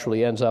that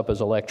actually ends up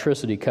as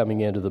electricity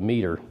coming into the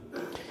meter.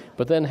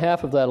 But then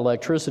half of that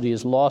electricity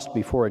is lost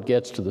before it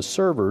gets to the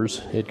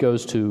servers. It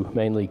goes to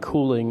mainly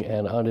cooling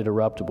and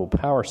uninterruptible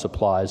power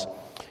supplies,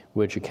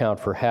 which account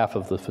for half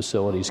of the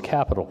facility's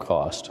capital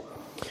cost.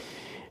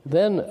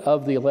 Then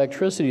of the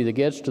electricity that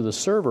gets to the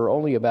server,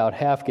 only about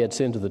half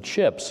gets into the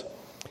chips.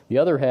 The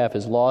other half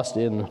is lost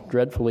in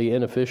dreadfully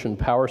inefficient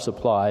power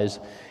supplies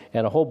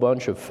and a whole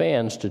bunch of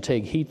fans to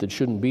take heat that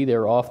shouldn't be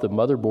there off the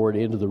motherboard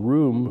into the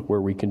room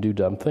where we can do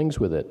dumb things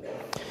with it.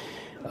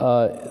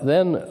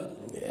 Then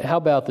how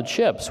about the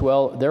chips?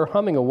 Well, they're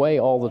humming away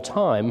all the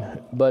time,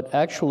 but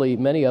actually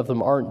many of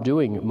them aren't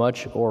doing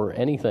much or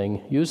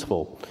anything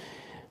useful,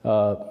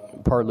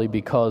 partly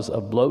because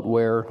of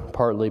bloatware,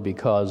 partly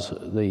because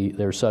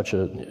there's such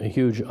a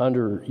huge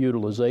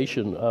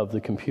underutilization of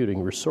the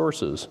computing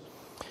resources.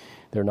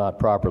 They're not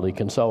properly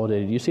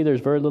consolidated. You see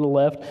there's very little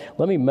left?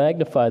 Let me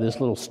magnify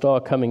this little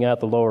stalk coming out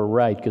the lower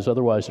right, because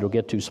otherwise it'll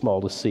get too small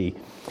to see.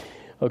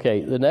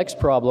 Okay, the next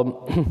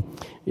problem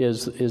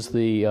is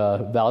the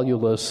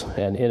valueless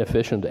and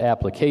inefficient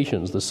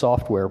applications, the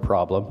software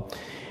problem.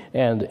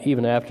 And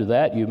even after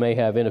that, you may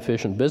have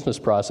inefficient business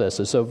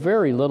processes. So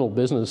very little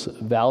business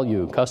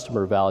value,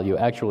 customer value,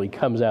 actually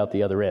comes out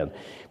the other end.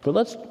 But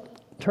let's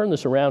turn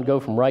this around, go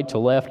from right to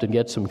left, and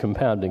get some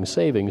compounding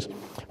savings.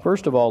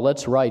 First of all,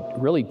 let's write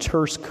really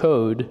terse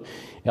code,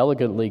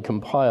 elegantly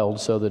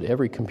compiled so that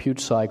every compute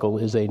cycle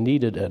is a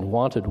needed and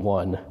wanted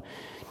one.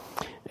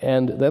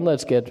 And then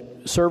let's get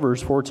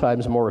servers 4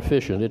 times more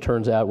efficient. It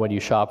turns out when you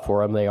shop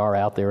for them, they are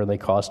out there and they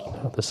cost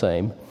the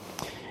same.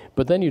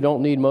 But then you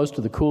don't need most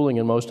of the cooling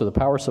and most of the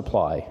power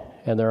supply.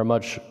 And there are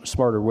much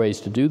smarter ways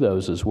to do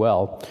those as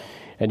well.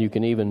 And you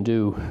can even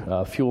do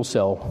fuel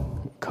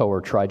cell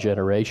or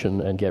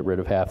trigeneration and get rid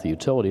of half the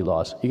utility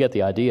loss. You get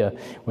the idea.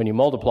 When you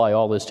multiply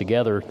all this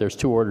together, there's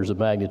 2 orders of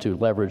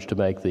magnitude leverage to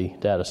make the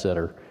data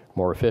center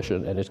more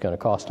efficient, and it's going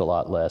to cost a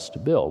lot less to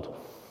build.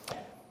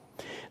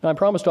 Now, I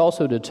promised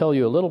also to tell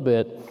you a little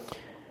bit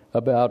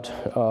about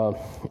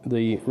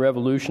the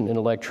revolution in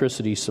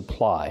electricity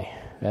supply,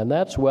 and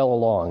that's well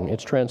along.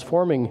 It's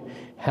transforming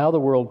how the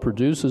world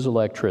produces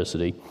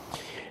electricity,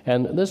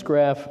 and this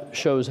graph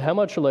shows how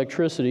much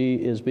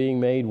electricity is being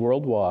made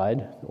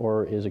worldwide,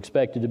 or is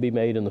expected to be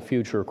made in the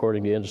future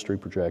according to industry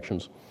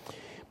projections,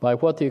 by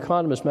what The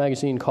Economist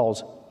magazine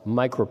calls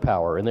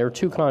micropower, and there are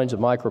 2 kinds of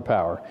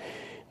micropower.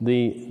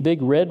 The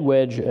big red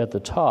wedge at the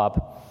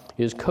top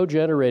is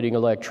co-generating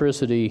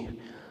electricity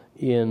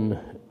in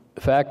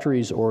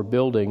factories or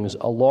buildings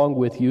along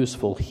with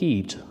useful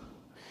heat.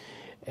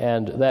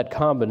 And that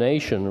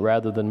combination,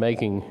 rather than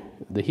making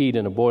the heat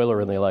in a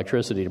boiler and the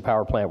electricity in a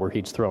power plant where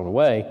heat's thrown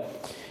away,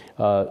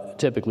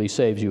 typically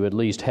saves you at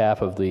least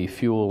half of the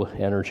fuel,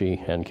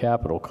 energy, and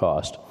capital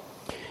cost.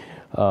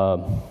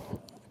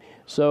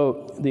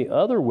 So the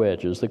other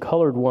wedges, the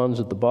colored ones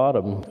at the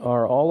bottom,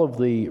 are all of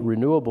the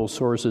renewable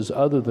sources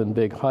other than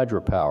big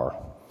hydropower.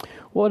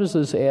 What does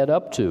this add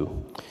up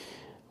to?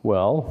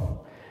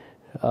 Well,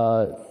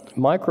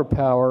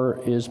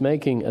 micropower is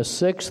making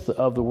 1/6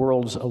 of the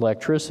world's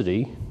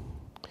electricity,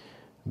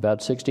 about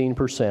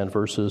 16%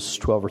 versus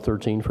 12 or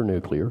 13 for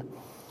nuclear.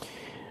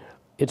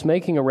 It's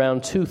making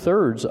around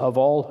 2/3 of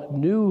all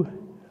new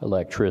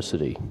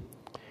electricity.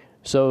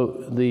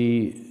 So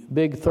the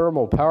big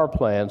thermal power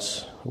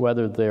plants,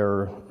 whether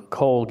they're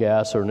coal,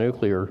 gas, or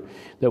nuclear,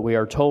 that we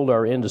are told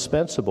are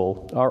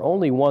indispensable, are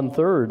only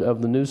 1/3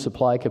 of the new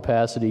supply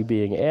capacity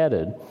being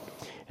added.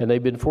 And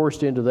they've been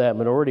forced into that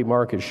minority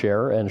market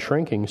share and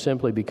shrinking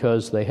simply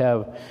because they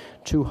have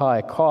too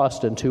high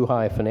cost and too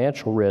high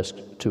financial risk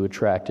to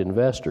attract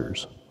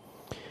investors.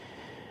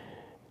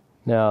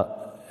 Now,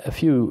 a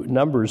few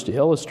numbers to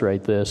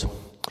illustrate this.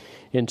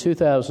 In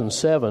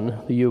 2007,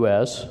 the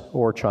U.S.,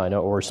 or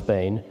China, or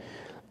Spain,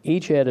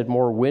 each added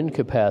more wind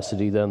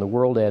capacity than the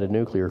world added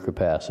nuclear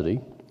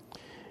capacity.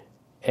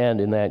 And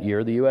in that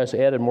year, the U.S.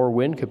 added more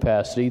wind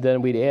capacity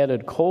than we'd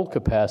added coal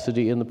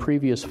capacity in the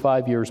previous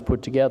 5 years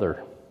put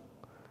together.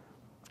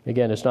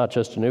 Again, it's not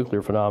just a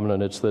nuclear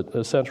phenomenon, it's that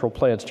the central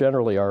plants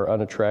generally are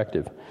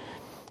unattractive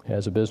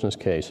as a business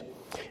case.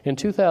 In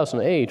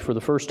 2008, for the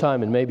first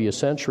time in maybe a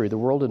century, the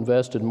world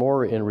invested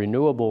more in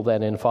renewable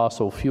than in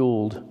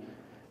fossil-fueled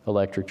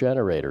electric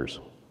generators.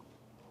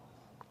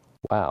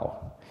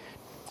 Wow.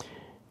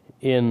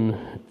 In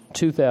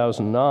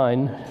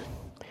 2009,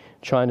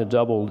 China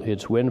doubled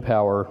its wind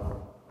power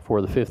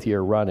for the 5th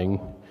year running.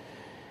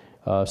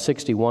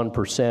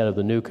 61% of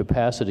the new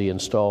capacity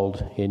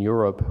installed in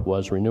Europe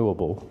was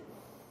renewable.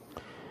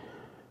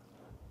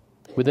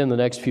 Within the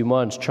next few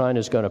months, China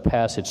is going to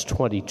pass its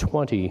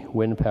 2020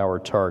 wind power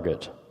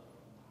target.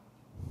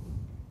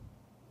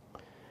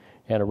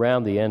 And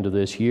around the end of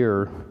this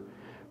year,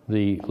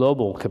 the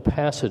global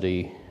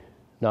capacity,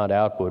 not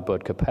output,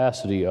 but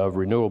capacity of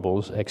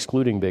renewables,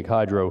 excluding big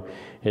hydro,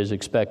 is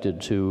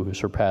expected to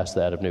surpass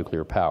that of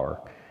nuclear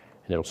power.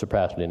 And it'll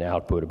surpass it in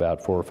output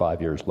about 4 or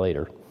 5 years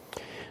later.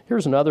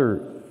 Here's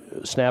another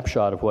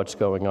snapshot of what's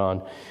going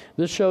on.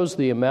 This shows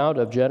the amount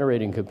of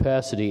generating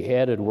capacity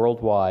added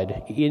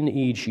worldwide in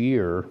each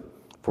year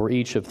for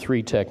each of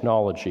 3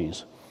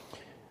 technologies.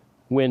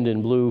 wind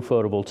in blue,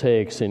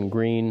 photovoltaics in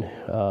green.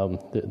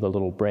 The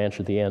little branch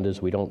at the end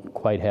is we don't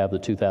quite have the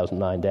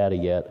 2009 data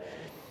yet.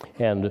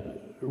 And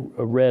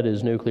red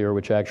is nuclear,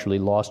 which actually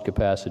lost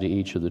capacity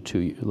each of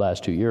the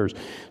last 2 years.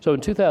 So in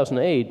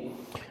 2008,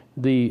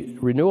 the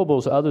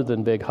renewables other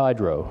than big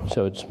hydro,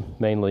 so it's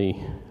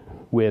mainly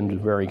wind,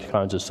 various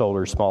kinds of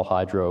solar, small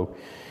hydro,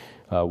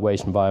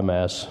 waste and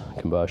biomass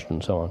combustion,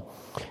 and so on.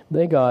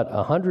 They got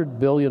 $100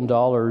 billion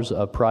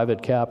of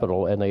private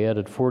capital, and they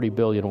added 40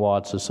 billion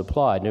watts of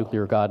supply.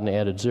 Nuclear got and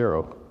added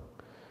zero.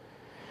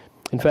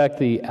 In fact,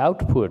 the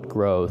output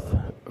growth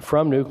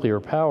from nuclear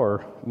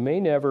power may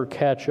never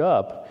catch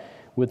up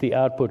with the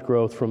output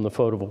growth from the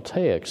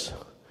photovoltaics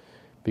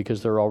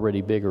because they're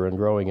already bigger and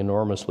growing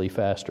enormously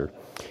faster.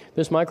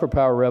 This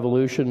micropower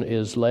revolution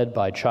is led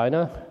by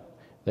China.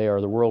 They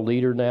are the world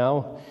leader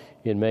now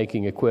in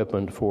making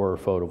equipment for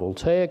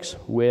photovoltaics,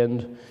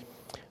 wind,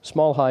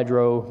 small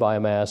hydro,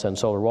 biomass, and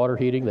solar water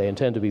heating. They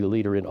intend to be the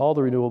leader in all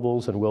the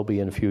renewables and will be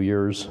in a few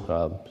years.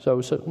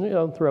 So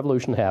the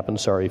revolution happened.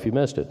 Sorry if you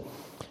missed it.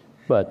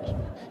 But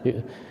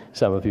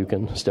some of you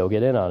can still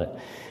get in on it.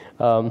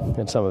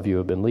 And some of you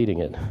have been leading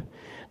it.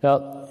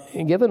 Now,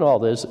 given all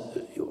this,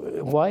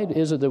 why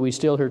is it that we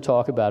still hear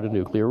talk about a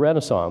nuclear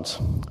renaissance?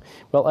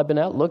 Well, I've been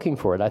out looking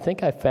for it. I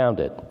think I found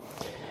it.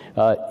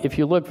 If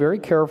you look very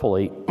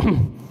carefully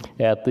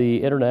at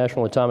the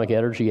International Atomic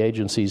Energy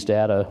Agency's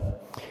data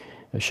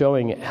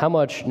showing how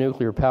much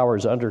nuclear power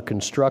is under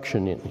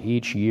construction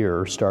each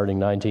year starting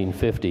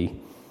 1950,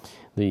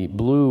 the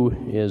blue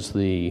is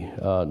the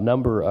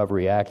number of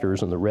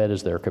reactors and the red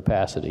is their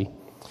capacity.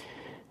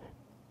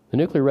 The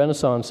nuclear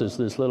renaissance is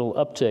this little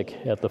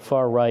uptick at the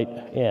far right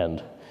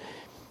end.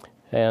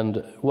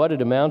 And what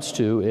it amounts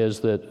to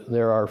is that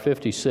there are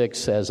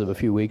 56, as of a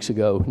few weeks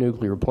ago,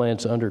 nuclear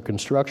plants under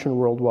construction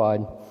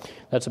worldwide.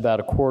 That's about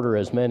a quarter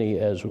as many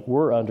as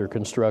were under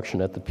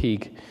construction at the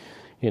peak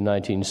in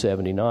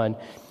 1979.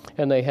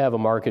 And they have a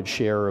market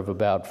share of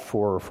about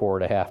 4 or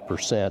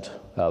 4.5%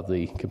 of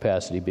the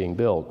capacity being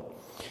built.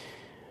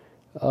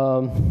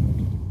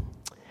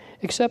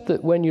 Except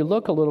that when you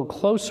look a little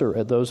closer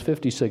at those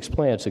 56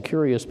 plants, a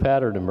curious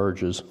pattern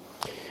emerges.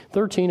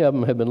 13 of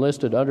them have been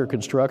listed under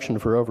construction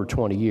for over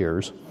 20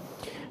 years.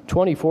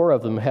 24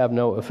 of them have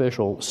no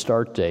official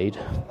start date.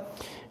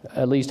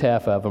 At least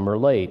half of them are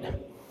late.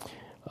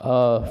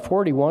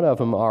 41 of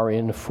them are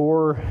in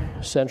 4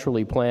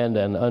 centrally planned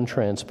and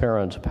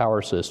untransparent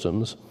power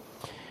systems.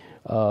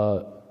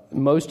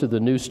 Most of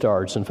the new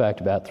starts, in fact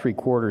about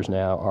 3/4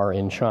 now, are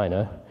in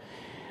China.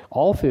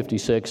 All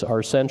 56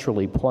 are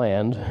centrally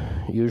planned,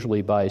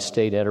 usually by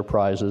state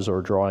enterprises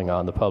or drawing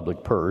on the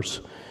public purse.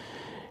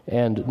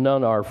 And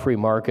none are free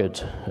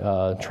market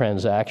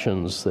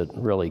transactions that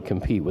really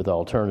compete with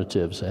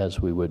alternatives as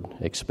we would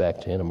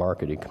expect in a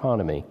market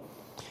economy.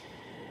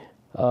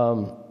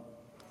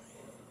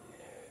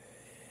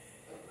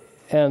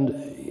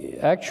 And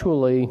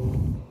actually,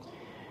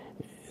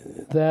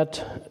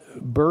 that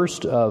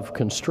burst of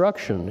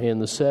construction in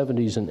the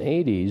 70s and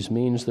 80s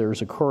means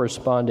there's a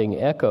corresponding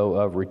echo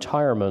of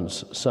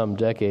retirements some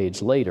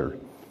decades later.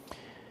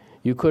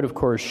 You could, of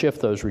course,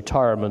 shift those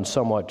retirements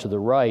somewhat to the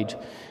right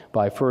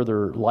by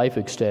further life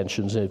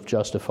extensions if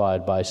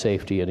justified by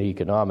safety and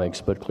economics,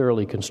 but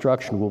clearly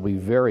construction will be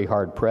very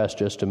hard-pressed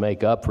just to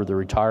make up for the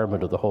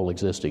retirement of the whole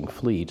existing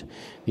fleet.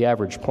 The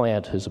average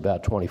plant is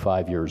about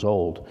 25 years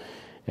old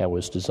and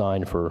was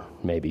designed for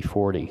maybe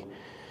 40.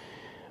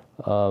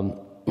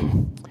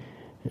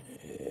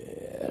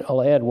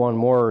 I'll add one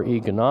more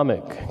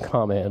economic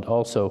comment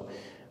also.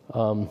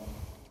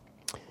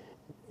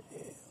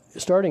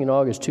 Starting in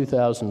August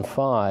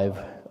 2005,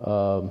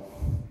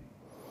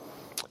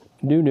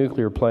 new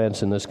nuclear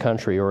plants in this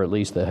country, or at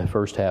least the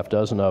first half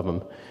dozen of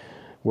them,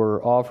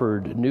 were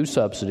offered new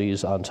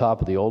subsidies on top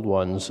of the old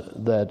ones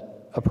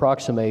that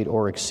approximate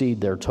or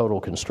exceed their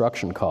total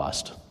construction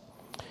cost.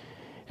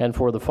 And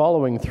for the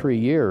following 3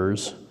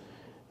 years,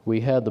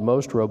 we had the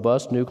most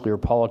robust nuclear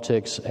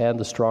politics and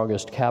the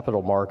strongest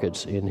capital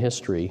markets in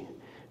history,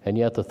 and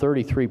yet the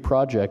 33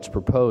 projects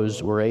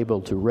proposed were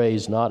able to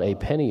raise not a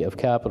penny of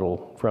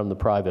capital from the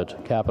private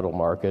capital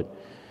market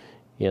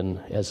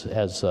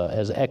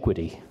as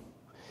equity.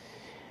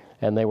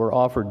 And they were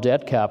offered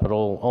debt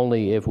capital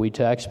only if we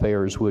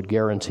taxpayers would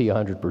guarantee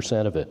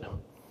 100% of it.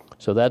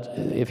 So that,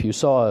 if you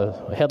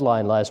saw a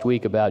headline last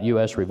week about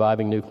U.S.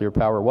 reviving nuclear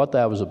power, what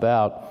that was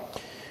about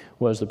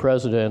was the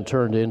president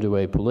turned into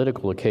a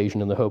political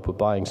occasion in the hope of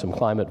buying some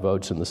climate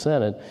votes in the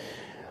Senate,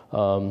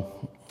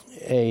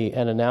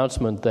 an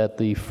announcement that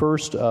the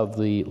first of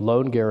the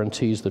loan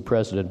guarantees that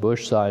President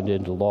Bush signed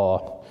into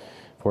law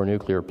for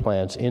nuclear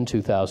plants in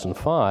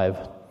 2005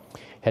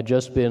 had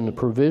just been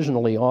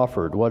provisionally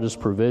offered. What does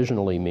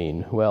provisionally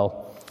mean?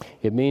 Well,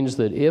 it means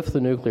that if the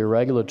Nuclear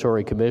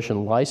Regulatory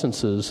Commission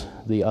licenses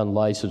the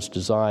unlicensed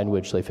design,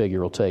 which they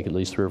figure will take at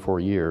least 3 or 4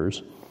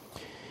 years,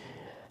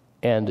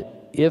 and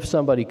if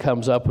somebody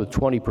comes up with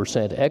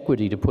 20%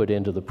 equity to put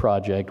into the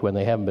project when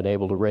they haven't been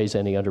able to raise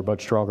any under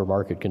much stronger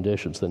market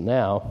conditions than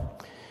now,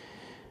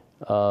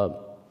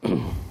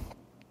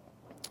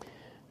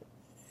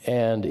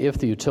 And if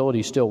the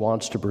utility still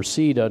wants to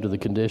proceed under the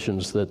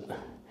conditions that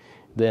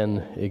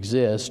then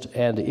exist,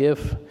 and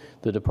if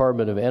the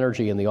Department of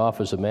Energy and the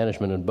Office of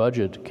Management and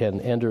Budget can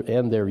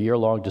end their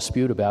year-long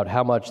dispute about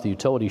how much the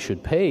utility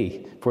should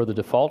pay for the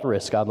default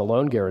risk on the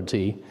loan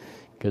guarantee,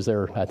 because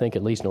they're, I think,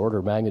 at least an order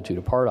of magnitude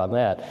apart on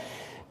that,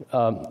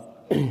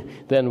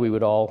 then we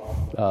would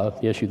all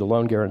issue the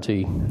loan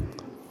guarantee.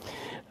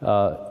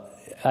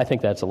 I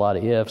think that's a lot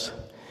of ifs.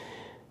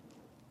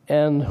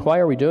 And why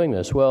are we doing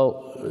this?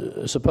 Well,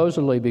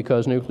 supposedly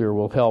because nuclear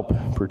will help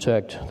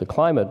protect the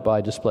climate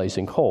by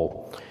displacing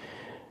coal.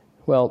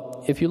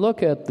 Well, if you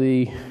look at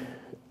the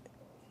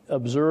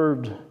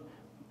observed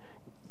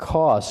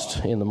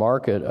cost in the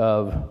market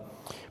of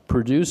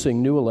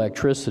producing new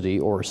electricity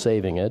or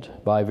saving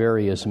it by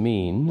various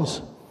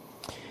means,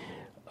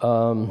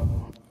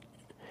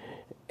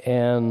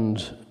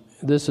 and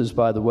this is,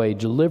 by the way,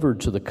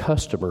 delivered to the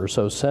customer.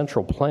 So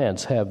central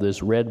plants have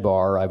this red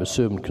bar, I've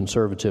assumed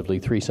conservatively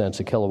 3 cents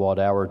a kilowatt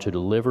hour to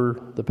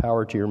deliver the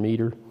power to your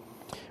meter,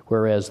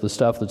 whereas the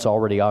stuff that's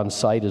already on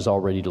site is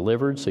already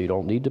delivered, so you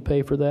don't need to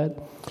pay for that.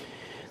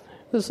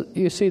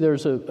 You see,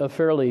 there's a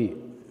fairly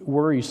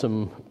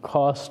worrisome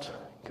cost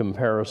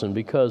comparison,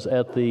 because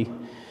at the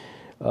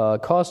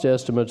cost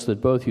estimates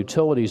that both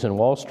utilities and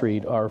Wall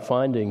Street are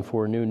finding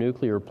for new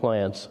nuclear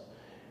plants,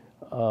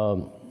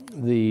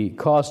 the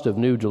cost of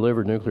new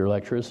delivered nuclear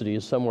electricity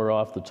is somewhere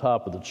off the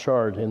top of the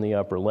chart in the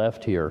upper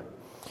left here.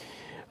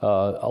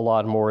 A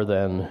lot more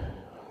than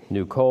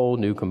new coal,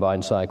 new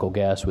combined cycle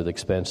gas with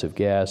expensive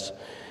gas,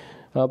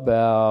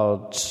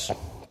 about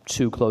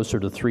 2 closer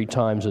to 3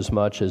 times as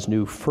much as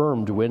new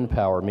firmed wind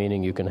power,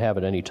 meaning you can have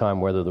it any time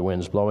whether the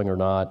wind's blowing or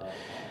not.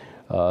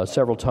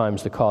 Several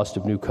times the cost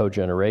of new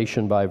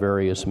cogeneration by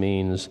various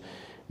means,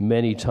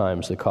 many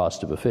times the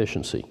cost of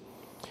efficiency.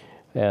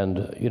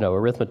 And,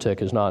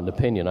 arithmetic is not an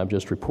opinion. I'm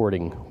just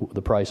reporting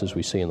the prices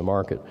we see in the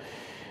market.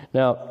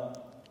 Now,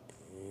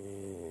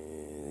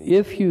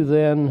 if you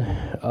then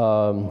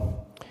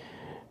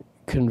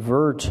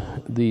convert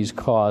these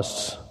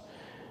costs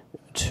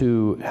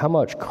to how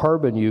much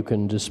carbon you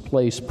can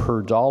displace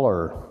per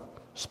dollar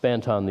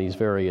spent on these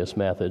various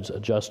methods,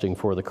 adjusting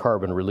for the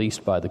carbon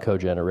released by the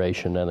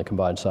cogeneration and the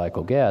combined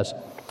cycle gas,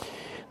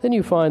 then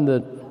you find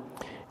that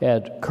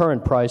at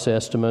current price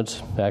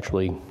estimates,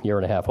 actually a year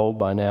and a half old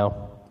by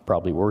now,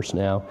 probably worse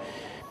now,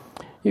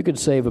 you could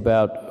save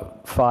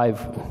about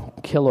 5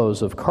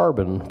 kilos of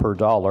carbon per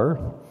dollar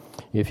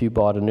if you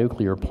bought a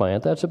nuclear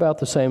plant. That's about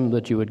the same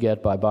that you would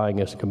get by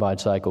buying a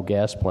combined cycle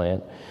gas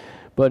plant,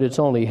 but it's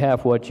only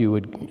half what you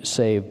would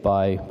save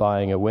by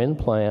buying a wind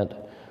plant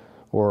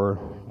or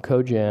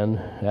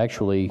cogen.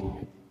 Actually,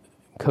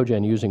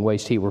 cogen using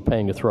waste heat we're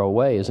paying to throw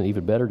away is an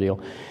even better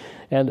deal.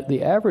 And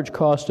the average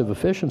cost of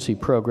efficiency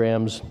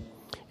programs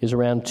is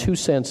around 2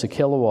 cents a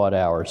kilowatt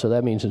hour. So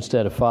that means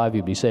instead of 5,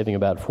 you'd be saving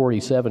about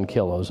 47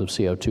 kilos of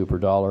CO2 per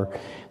dollar.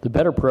 The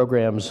better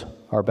programs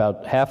are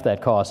about half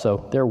that cost,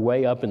 so they're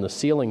way up in the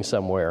ceiling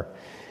somewhere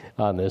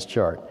on this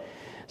chart.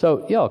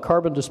 So,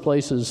 carbon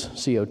displaces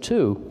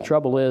CO2.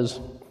 Trouble is,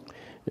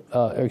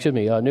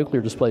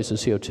 nuclear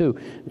displaces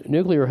CO2.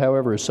 Nuclear,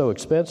 however, is so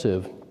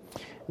expensive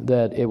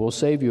that it will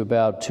save you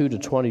about 2 to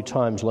 20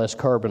 times less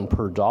carbon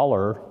per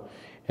dollar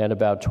and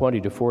about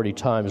 20 to 40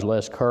 times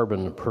less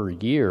carbon per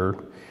year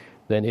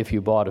than if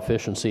you bought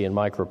efficiency and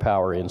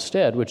micropower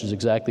instead, which is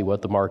exactly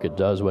what the market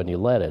does when you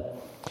let it.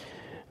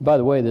 By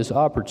the way, this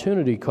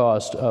opportunity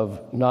cost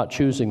of not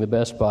choosing the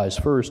best buys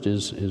first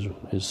is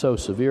so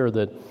severe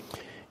that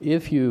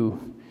if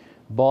you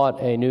bought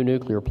a new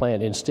nuclear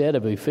plant instead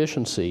of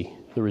efficiency,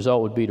 the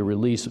result would be to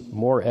release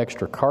more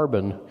extra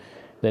carbon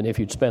than if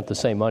you'd spent the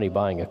same money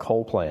buying a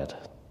coal plant.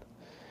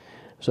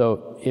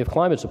 So if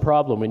climate's a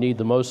problem, we need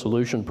the most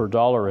solution per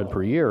dollar and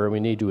per year, and we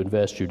need to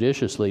invest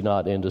judiciously,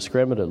 not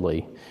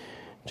indiscriminately,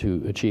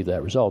 to achieve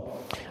that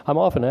result. I'm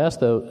often asked,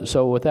 though,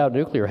 so without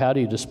nuclear, how do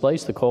you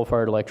displace the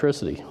coal-fired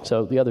electricity?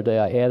 So the other day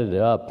I added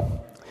it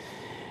up,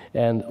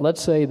 and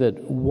let's say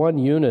that 1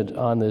 unit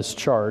on this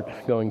chart,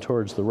 going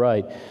towards the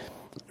right,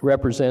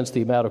 represents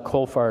the amount of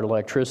coal-fired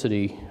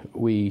electricity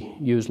we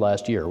used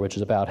last year, which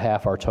is about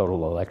half our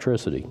total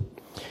electricity.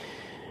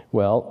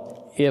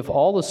 Well, if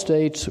all the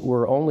states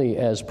were only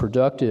as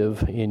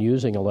productive in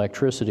using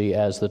electricity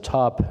as the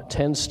top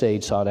 10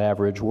 states on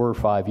average were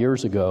 5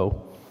 years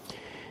ago,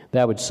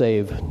 that would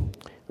save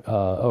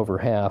over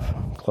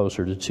half,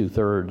 closer to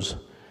 2/3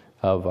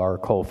 of our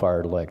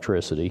coal-fired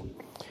electricity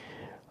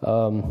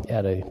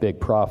at a big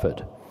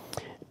profit.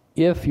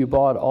 If you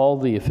bought all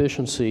the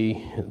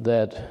efficiency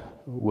that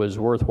was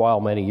worthwhile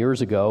many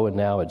years ago, and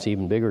now it's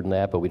even bigger than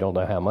that, but we don't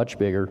know how much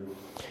bigger,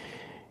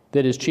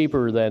 that is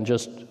cheaper than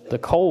just the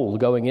coal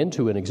going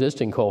into an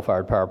existing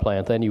coal-fired power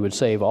plant, then you would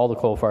save all the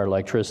coal-fired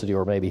electricity,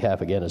 or maybe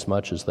half again as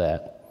much as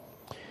that.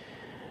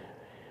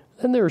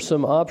 Then there are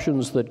some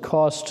options that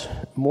cost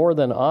more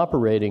than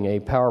operating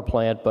a power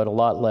plant, but a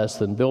lot less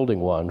than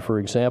building one. For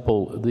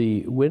example,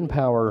 the wind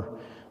power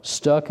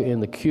stuck in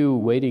the queue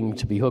waiting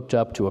to be hooked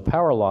up to a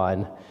power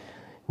line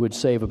would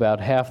save about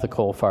half the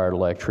coal-fired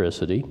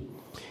electricity.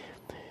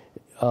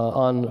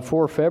 On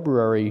 4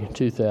 February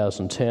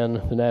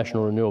 2010, the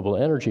National Renewable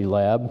Energy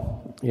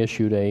Lab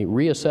issued a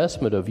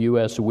reassessment of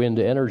U.S. wind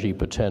energy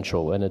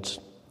potential, and it's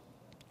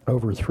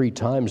over 3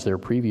 times their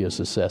previous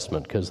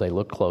assessment because they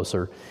looked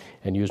closer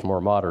and used more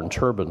modern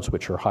turbines,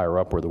 which are higher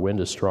up where the wind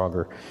is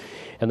stronger.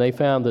 And they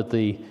found that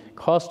the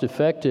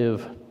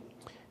cost-effective,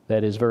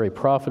 that is very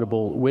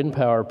profitable, wind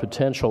power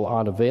potential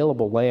on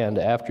available land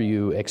after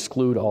you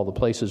exclude all the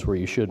places where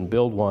you shouldn't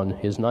build one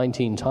is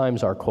 19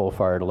 times our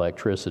coal-fired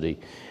electricity.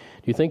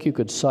 Do you think you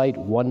could cite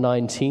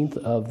 1/19th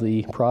of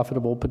the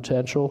profitable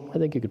potential? I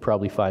think you could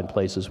probably find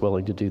places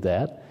willing to do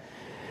that.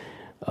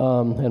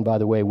 And by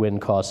the way, wind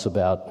costs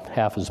about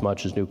half as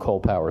much as new coal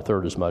power, a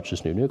third as much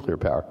as new nuclear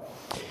power.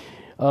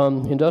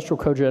 Industrial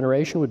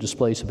cogeneration would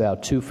displace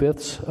about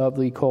 2/5 of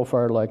the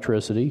coal-fired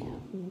electricity.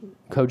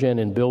 Cogen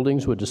in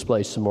buildings would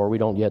displace some more. We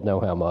don't yet know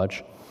how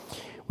much.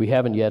 We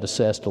haven't yet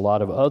assessed a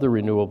lot of other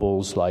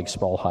renewables like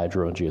small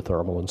hydro and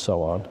geothermal and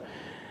so on.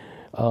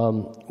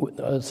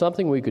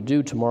 Something we could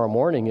do tomorrow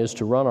morning is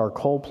to run our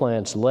coal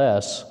plants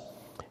less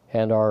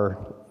and our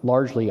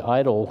largely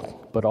idle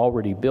but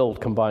already built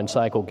combined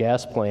cycle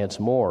gas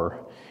plants more,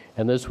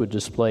 and this would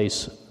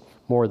displace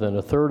more than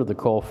a third of the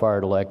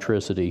coal-fired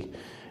electricity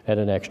at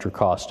an extra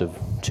cost of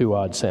 2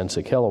 odd cents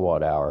a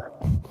kilowatt hour.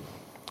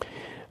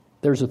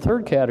 There's a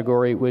third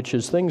category, which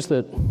is things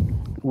that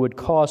would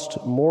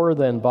cost more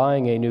than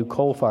buying a new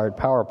coal-fired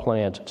power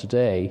plant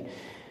today,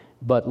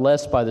 but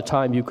less by the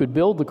time you could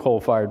build the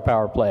coal-fired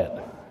power plant.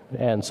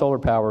 And solar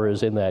power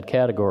is in that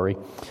category.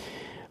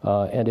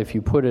 And if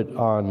you put it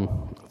on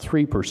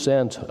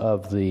 3%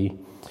 of the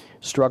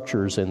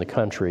structures in the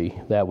country,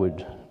 that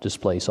would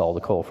displace all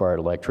the coal-fired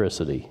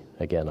electricity,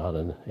 again, on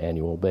an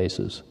annual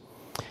basis.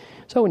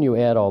 So when you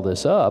add all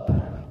this up,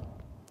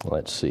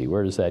 let's see,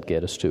 where does that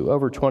get us to?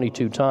 Over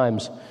 22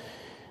 times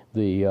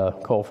the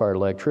coal-fired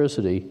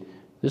electricity.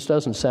 This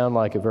doesn't sound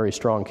like a very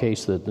strong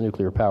case that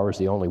nuclear power is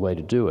the only way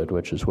to do it,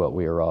 which is what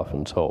we are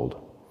often told.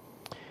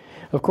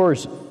 Of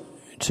course,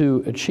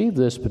 to achieve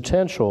this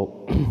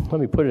potential, let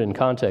me put it in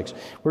context.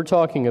 We're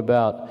talking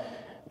about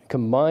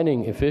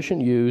combining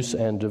efficient use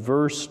and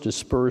diverse,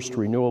 dispersed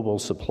renewable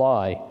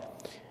supply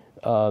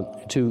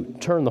to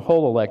turn the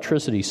whole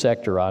electricity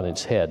sector on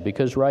its head.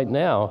 Because right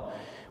now,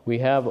 we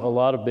have a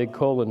lot of big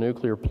coal and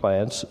nuclear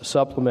plants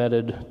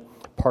supplemented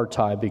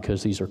part-time,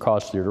 because these are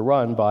costlier to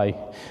run, by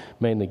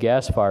mainly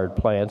gas-fired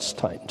plants,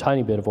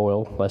 tiny bit of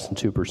oil, less than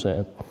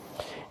 2%,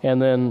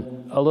 and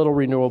then a little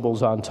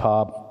renewables on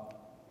top,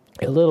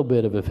 a little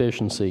bit of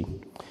efficiency.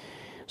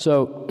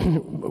 So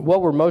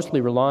what we're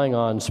mostly relying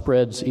on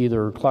spreads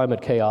either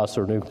climate chaos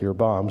or nuclear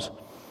bombs.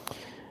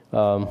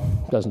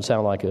 Doesn't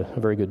sound like a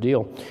very good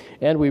deal.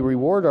 And we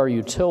reward our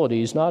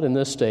utilities, not in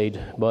this state,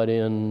 but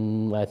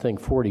in, I think,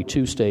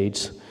 42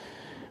 states,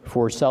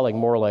 for selling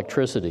more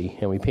electricity,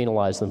 and we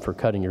penalize them for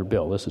cutting your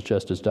bill. This is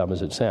just as dumb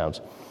as it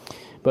sounds.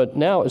 But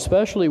now,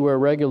 especially where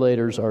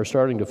regulators are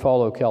starting to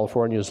follow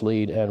California's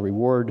lead and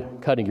reward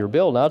cutting your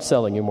bill, not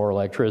selling you more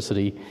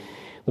electricity,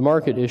 the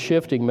market is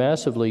shifting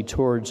massively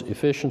towards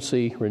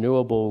efficiency,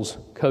 renewables,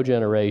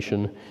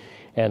 cogeneration,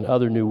 and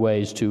other new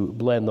ways to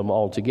blend them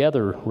all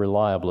together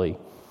reliably.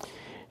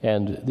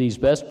 And these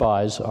best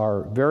buys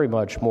are very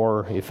much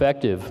more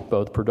effective,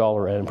 both per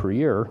dollar and per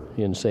year,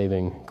 in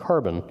saving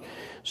carbon.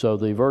 So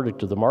the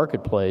verdict of the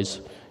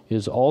marketplace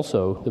is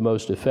also the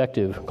most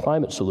effective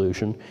climate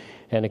solution,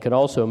 and it can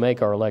also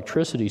make our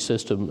electricity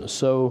system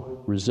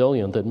so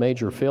resilient that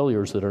major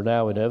failures that are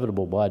now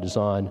inevitable by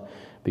design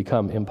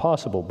become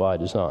impossible by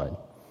design.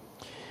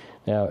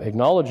 Now,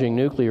 acknowledging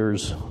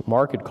nuclear's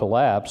market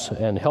collapse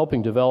and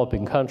helping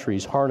developing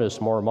countries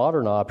harness more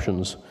modern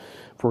options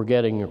for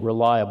getting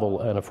reliable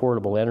and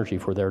affordable energy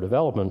for their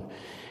development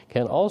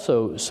can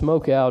also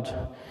smoke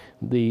out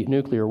the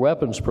nuclear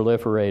weapons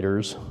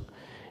proliferators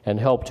and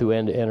help to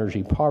end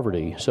energy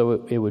poverty.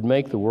 So it would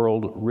make the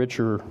world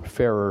richer,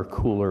 fairer,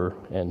 cooler,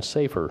 and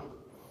safer.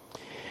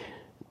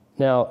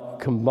 Now,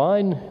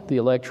 combine the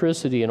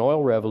electricity and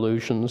oil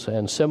revolutions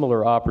and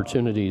similar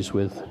opportunities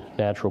with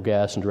natural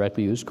gas and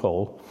directly used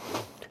coal,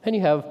 and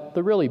you have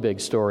the really big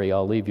story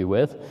I'll leave you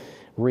with,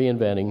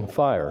 Reinventing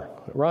Fire.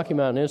 Rocky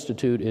Mountain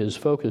Institute is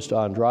focused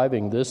on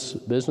driving this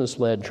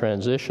business-led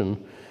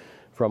transition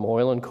from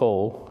oil and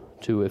coal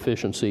to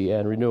efficiency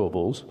and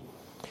renewables.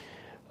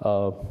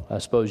 I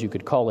suppose you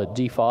could call it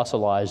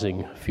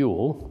defossilizing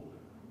fuel.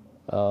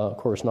 Of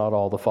course, not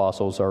all the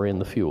fossils are in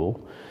the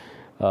fuel.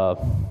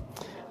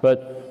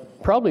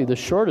 But probably the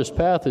shortest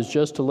path is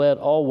just to let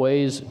all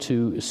ways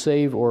to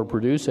save or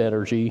produce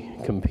energy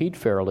compete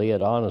fairly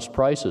at honest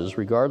prices,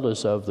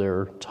 regardless of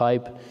their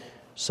type,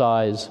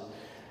 size,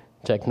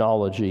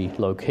 technology,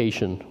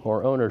 location,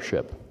 or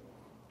ownership.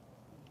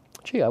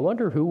 Gee, I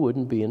wonder who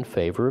wouldn't be in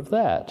favor of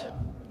that.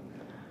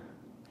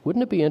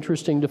 Wouldn't it be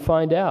interesting to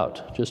find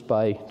out just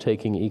by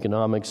taking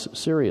economics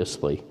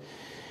seriously?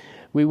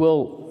 We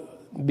will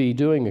be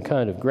doing a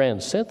kind of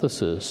grand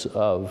synthesis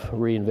of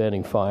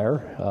Reinventing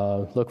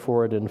Fire. Look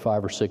for it in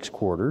 5 or 6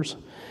 quarters.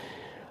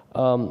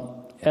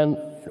 And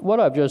what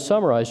I've just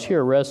summarized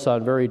here rests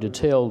on very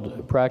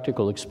detailed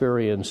practical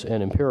experience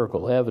and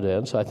empirical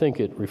evidence. I think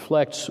it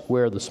reflects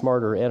where the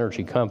smarter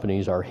energy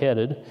companies are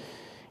headed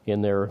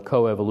in their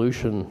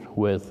coevolution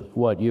with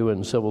what you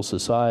and civil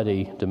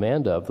society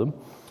demand of them.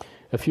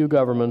 A few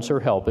governments are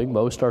helping,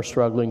 most are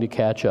struggling to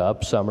catch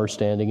up, some are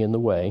standing in the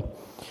way.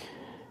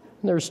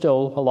 There's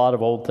still a lot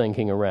of old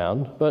thinking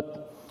around,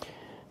 but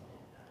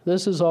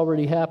this is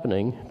already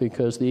happening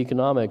because the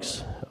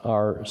economics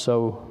are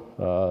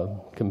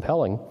so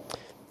compelling.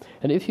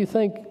 And if you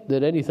think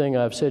that anything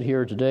I've said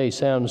here today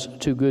sounds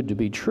too good to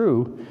be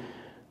true,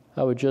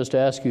 I would just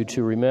ask you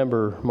to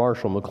remember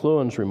Marshall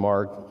McLuhan's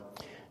remark.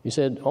 He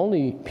said,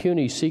 "Only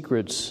puny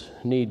secrets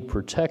need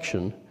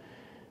protection.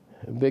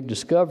 Big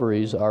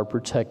discoveries are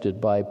protected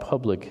by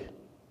public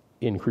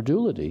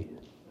incredulity."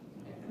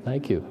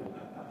 Thank you.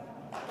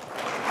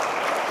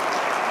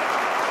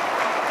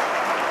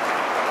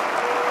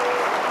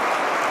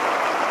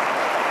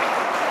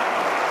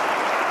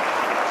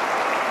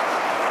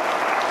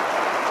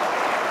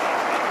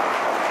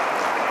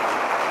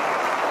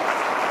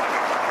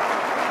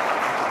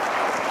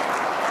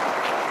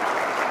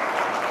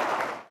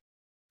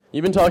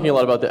 You've been talking a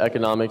lot about the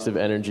economics of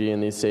energy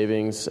and these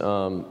savings,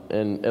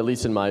 and at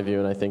least in my view,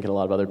 and I think in a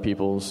lot of other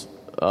people's,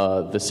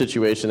 the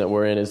situation that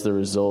we're in is the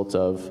result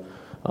of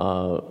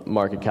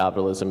market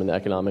capitalism and the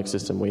economic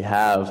system we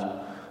have.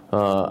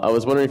 I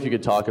was wondering if you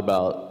could talk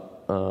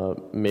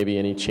about maybe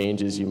any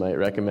changes you might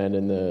recommend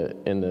in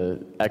the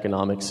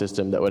economic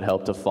system that would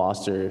help to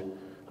foster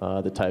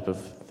the type of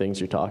things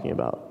you're talking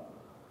about.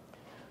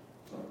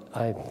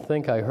 I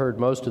think I heard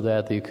most of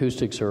that. The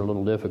acoustics are a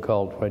little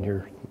difficult when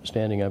you're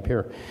standing up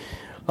here.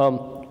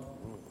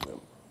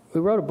 We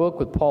wrote a book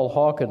with Paul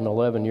Hawken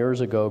 11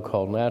 years ago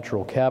called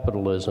Natural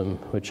Capitalism,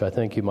 which I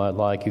think you might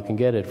like. You can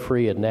get it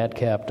free at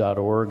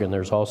natcap.org, and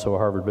there's also a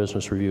Harvard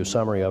Business Review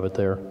summary of it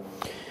there.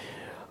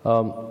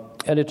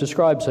 And it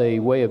describes a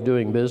way of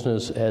doing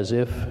business as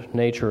if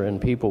nature and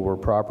people were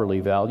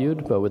properly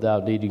valued, but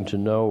without needing to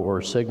know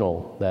or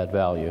signal that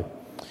value.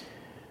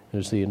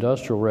 As the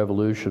Industrial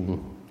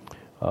Revolution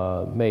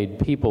made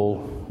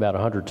people about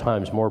 100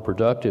 times more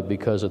productive,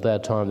 because at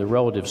that time the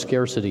relative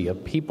scarcity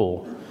of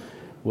people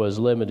was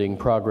limiting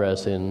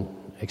progress in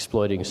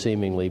exploiting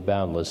seemingly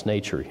boundless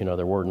nature. You know,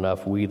 there weren't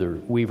enough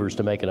weavers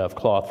to make enough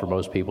cloth for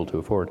most people to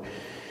afford.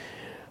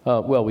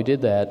 Well, we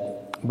did that,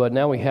 but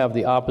now we have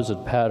the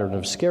opposite pattern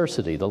of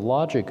scarcity. The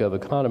logic of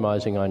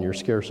economizing on your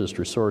scarcest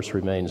resource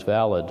remains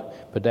valid,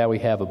 but now we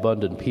have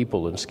abundant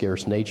people and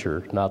scarce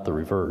nature, not the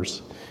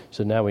reverse.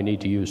 So now we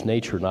need to use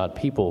nature, not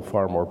people,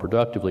 far more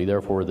productively.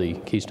 Therefore, the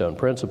keystone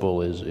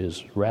principle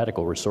is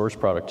radical resource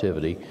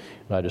productivity.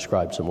 And I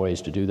described some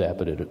ways to do that,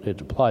 but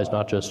it applies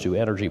not just to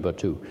energy, but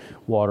to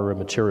water and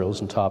materials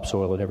and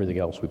topsoil and everything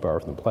else we borrow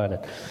from the planet.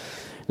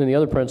 And then the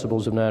other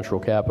principles of natural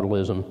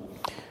capitalism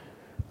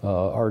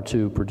are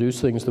to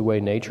produce things the way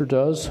nature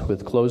does,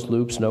 with closed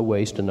loops, no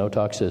waste, and no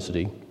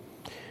toxicity,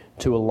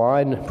 to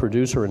align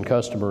producer and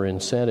customer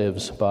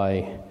incentives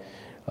by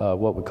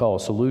what we call a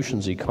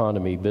solutions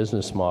economy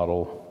business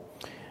model,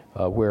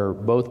 where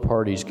both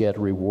parties get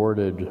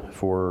rewarded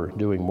for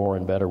doing more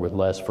and better with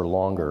less for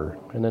longer.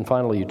 And then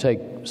finally, you take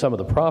some of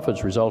the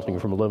profits resulting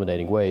from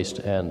eliminating waste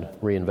and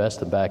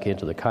reinvest them back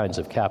into the kinds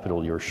of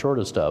capital you're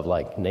shortest of,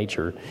 like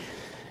nature,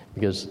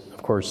 because,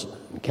 of course,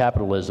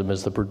 capitalism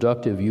is the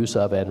productive use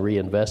of and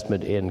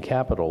reinvestment in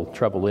capital.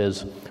 Trouble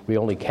is, we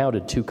only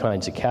counted two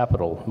kinds of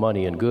capital,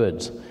 money and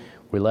goods.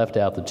 We left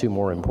out the two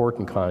more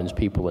important kinds,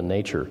 people and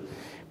nature.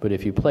 But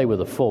if you play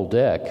with a full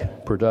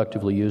deck,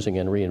 productively using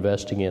and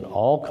reinvesting in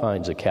all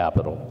kinds of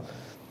capital,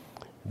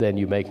 then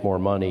you make more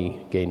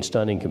money, gain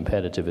stunning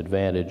competitive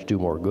advantage, do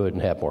more good,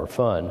 and have more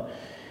fun.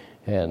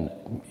 And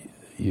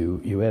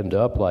you end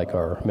up like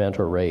our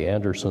mentor, Ray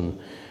Anderson,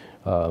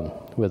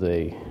 with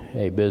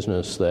a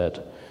business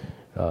that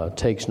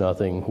takes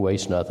nothing,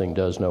 wastes nothing,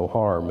 does no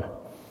harm.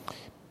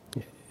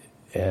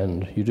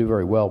 And you do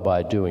very well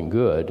by doing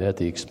good at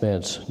the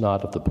expense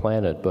not of the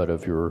planet, but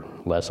of your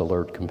less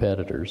alert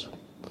competitors.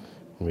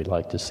 And we'd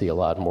like to see a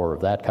lot more of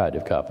that kind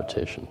of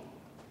competition.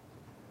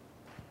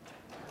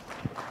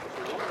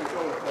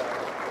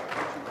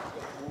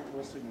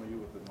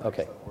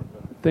 Okay.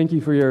 Thank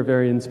you for your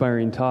very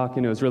inspiring talk,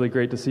 and it was really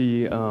great to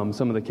see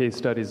some of the case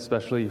studies,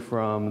 especially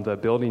from the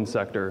building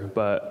sector.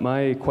 But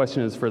my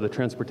question is for the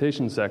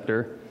transportation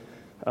sector.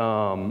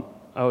 I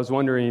was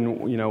wondering,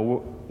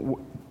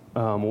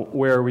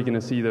 where are we going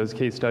to see those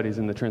case studies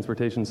in the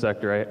transportation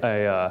sector?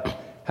 I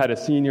had a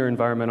senior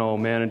environmental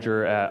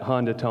manager at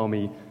Honda tell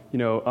me,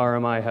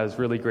 RMI has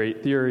really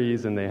great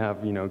theories and they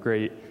have,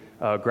 great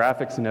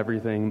graphics and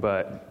everything,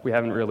 but we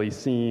haven't really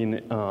seen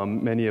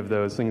many of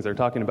those things they're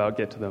talking about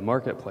get to the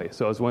marketplace.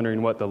 So I was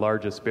wondering what the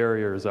largest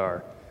barriers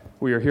are.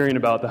 We are hearing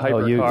about the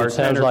hypercar. It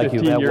sounds like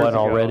you have one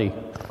already.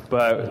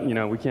 But,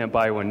 we can't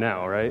buy one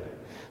now, right?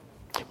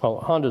 Well,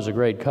 Honda's a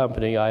great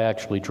company. I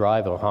actually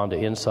drive a Honda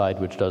Insight,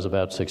 which does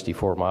about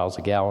 64 miles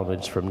a gallon.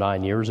 It's from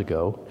 9 years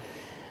ago.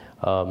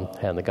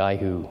 And the guy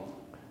who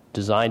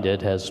designed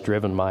it has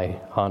driven my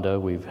Honda.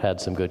 We've had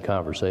some good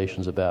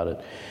conversations about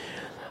it.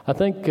 I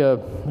think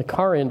the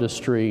car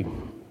industry,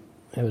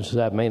 is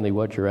that mainly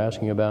what you're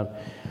asking about,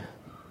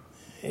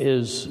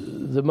 is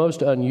the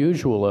most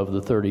unusual of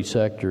the 30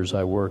 sectors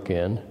I work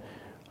in.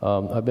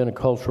 I've been a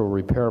cultural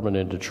repairman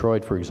in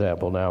Detroit, for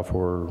example, now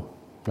for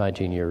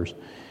 19 years.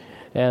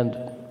 And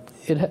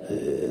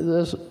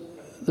this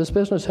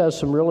business has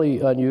some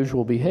really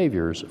unusual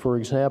behaviors. For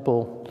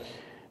example,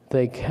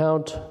 they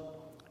count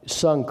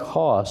sunk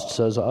costs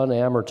as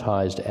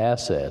unamortized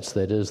assets.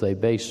 That is, they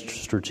base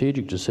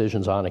strategic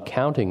decisions on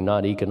accounting,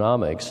 not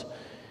economics,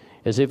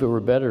 as if it were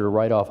better to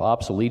write off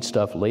obsolete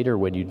stuff later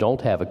when you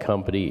don't have a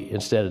company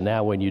instead of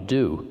now when you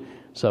do.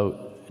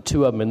 So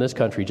 2 of them in this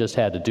country just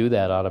had to do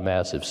that on a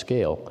massive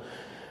scale.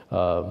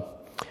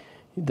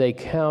 They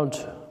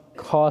count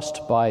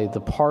cost by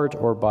the part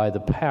or by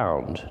the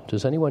pound.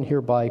 Does anyone here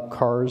buy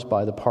cars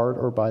by the part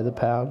or by the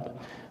pound?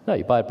 No,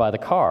 you buy it by the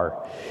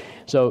car.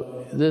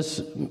 So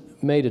this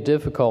made it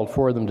difficult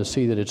for them to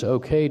see that it's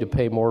okay to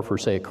pay more for,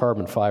 say, a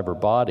carbon fiber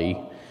body,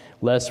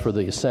 less for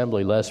the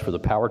assembly, less for the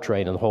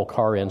powertrain, and the whole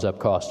car ends up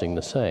costing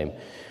the same.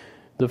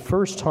 The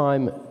first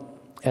time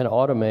an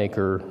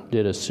automaker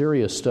did a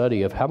serious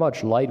study of how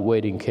much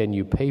lightweighting can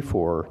you pay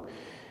for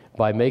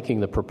by making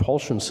the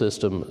propulsion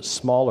system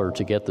smaller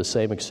to get the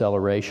same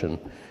acceleration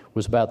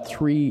was about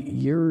 3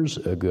 years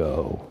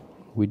ago.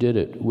 We did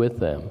it with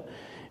them.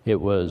 It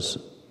was,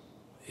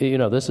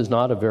 this is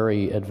not a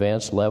very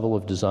advanced level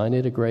of design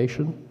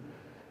integration,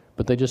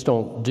 but they just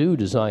don't do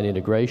design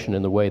integration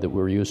in the way that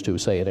we're used to,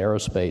 say, in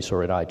aerospace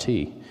or in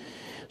IT.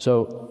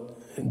 So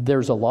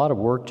there's a lot of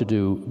work to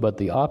do, but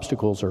the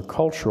obstacles are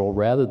cultural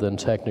rather than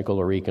technical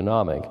or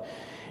economic.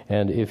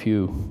 And if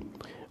you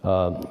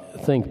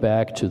think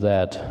back to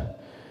that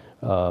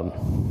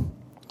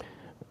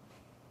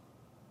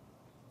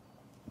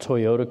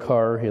Toyota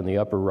car in the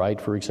upper right,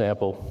 for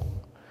example,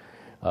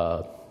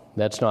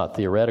 that's not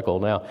theoretical.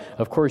 Now,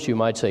 of course, you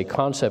might say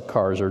concept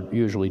cars are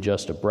usually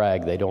just a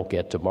brag. They don't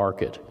get to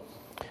market.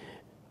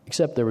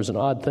 Except there was an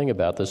odd thing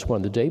about this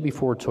one. The day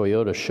before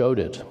Toyota showed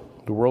it,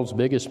 the world's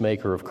biggest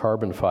maker of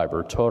carbon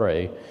fiber,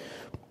 Toray,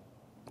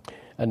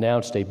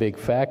 announced a big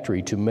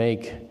factory to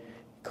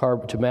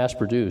mass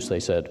produce, they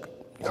said,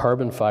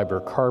 carbon fiber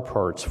car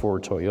parts for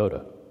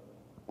Toyota.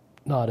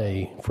 Not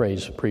a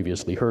phrase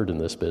previously heard in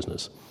this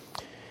business.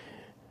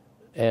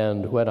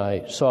 And when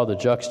I saw the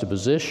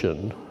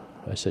juxtaposition,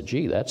 I said,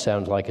 gee, that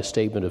sounds like a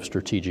statement of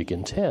strategic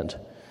intent.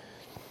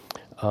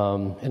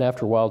 And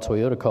after a while,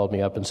 Toyota called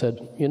me up and said,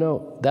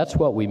 that's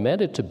what we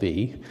meant it to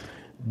be,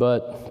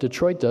 but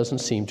Detroit doesn't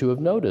seem to have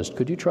noticed.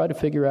 Could you try to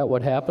figure out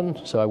what happened?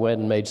 So I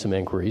went and made some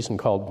inquiries and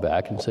called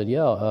back and said,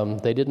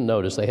 they didn't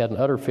notice. They had an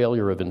utter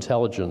failure of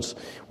intelligence.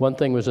 One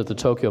thing was at the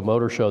Tokyo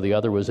Motor Show, the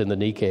other was in the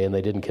Nikkei, and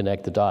they didn't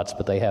connect the dots,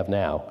 but they have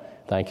now.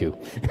 Thank you.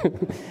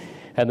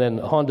 And then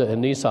Honda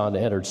and Nissan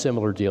entered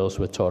similar deals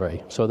with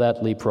Toray. So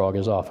that leapfrog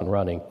is off and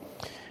running.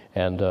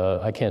 And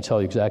I can't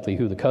tell you exactly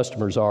who the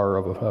customers are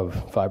of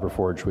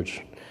FiberForge,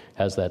 which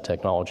has that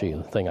technology,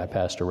 the thing I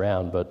passed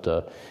around,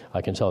 but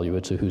I can tell you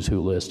it's a who's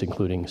who list,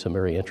 including some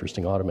very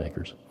interesting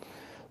automakers.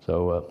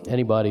 So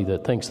anybody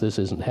that thinks this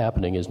isn't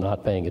happening is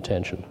not paying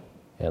attention,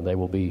 and they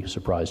will be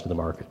surprised in the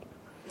market.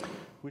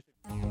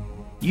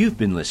 You've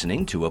been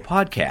listening to a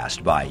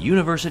podcast by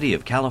University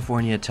of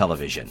California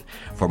Television.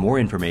 For more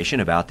information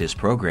about this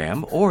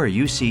program or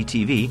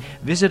UCTV,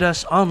 visit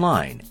us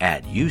online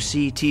at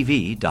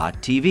uctv.tv.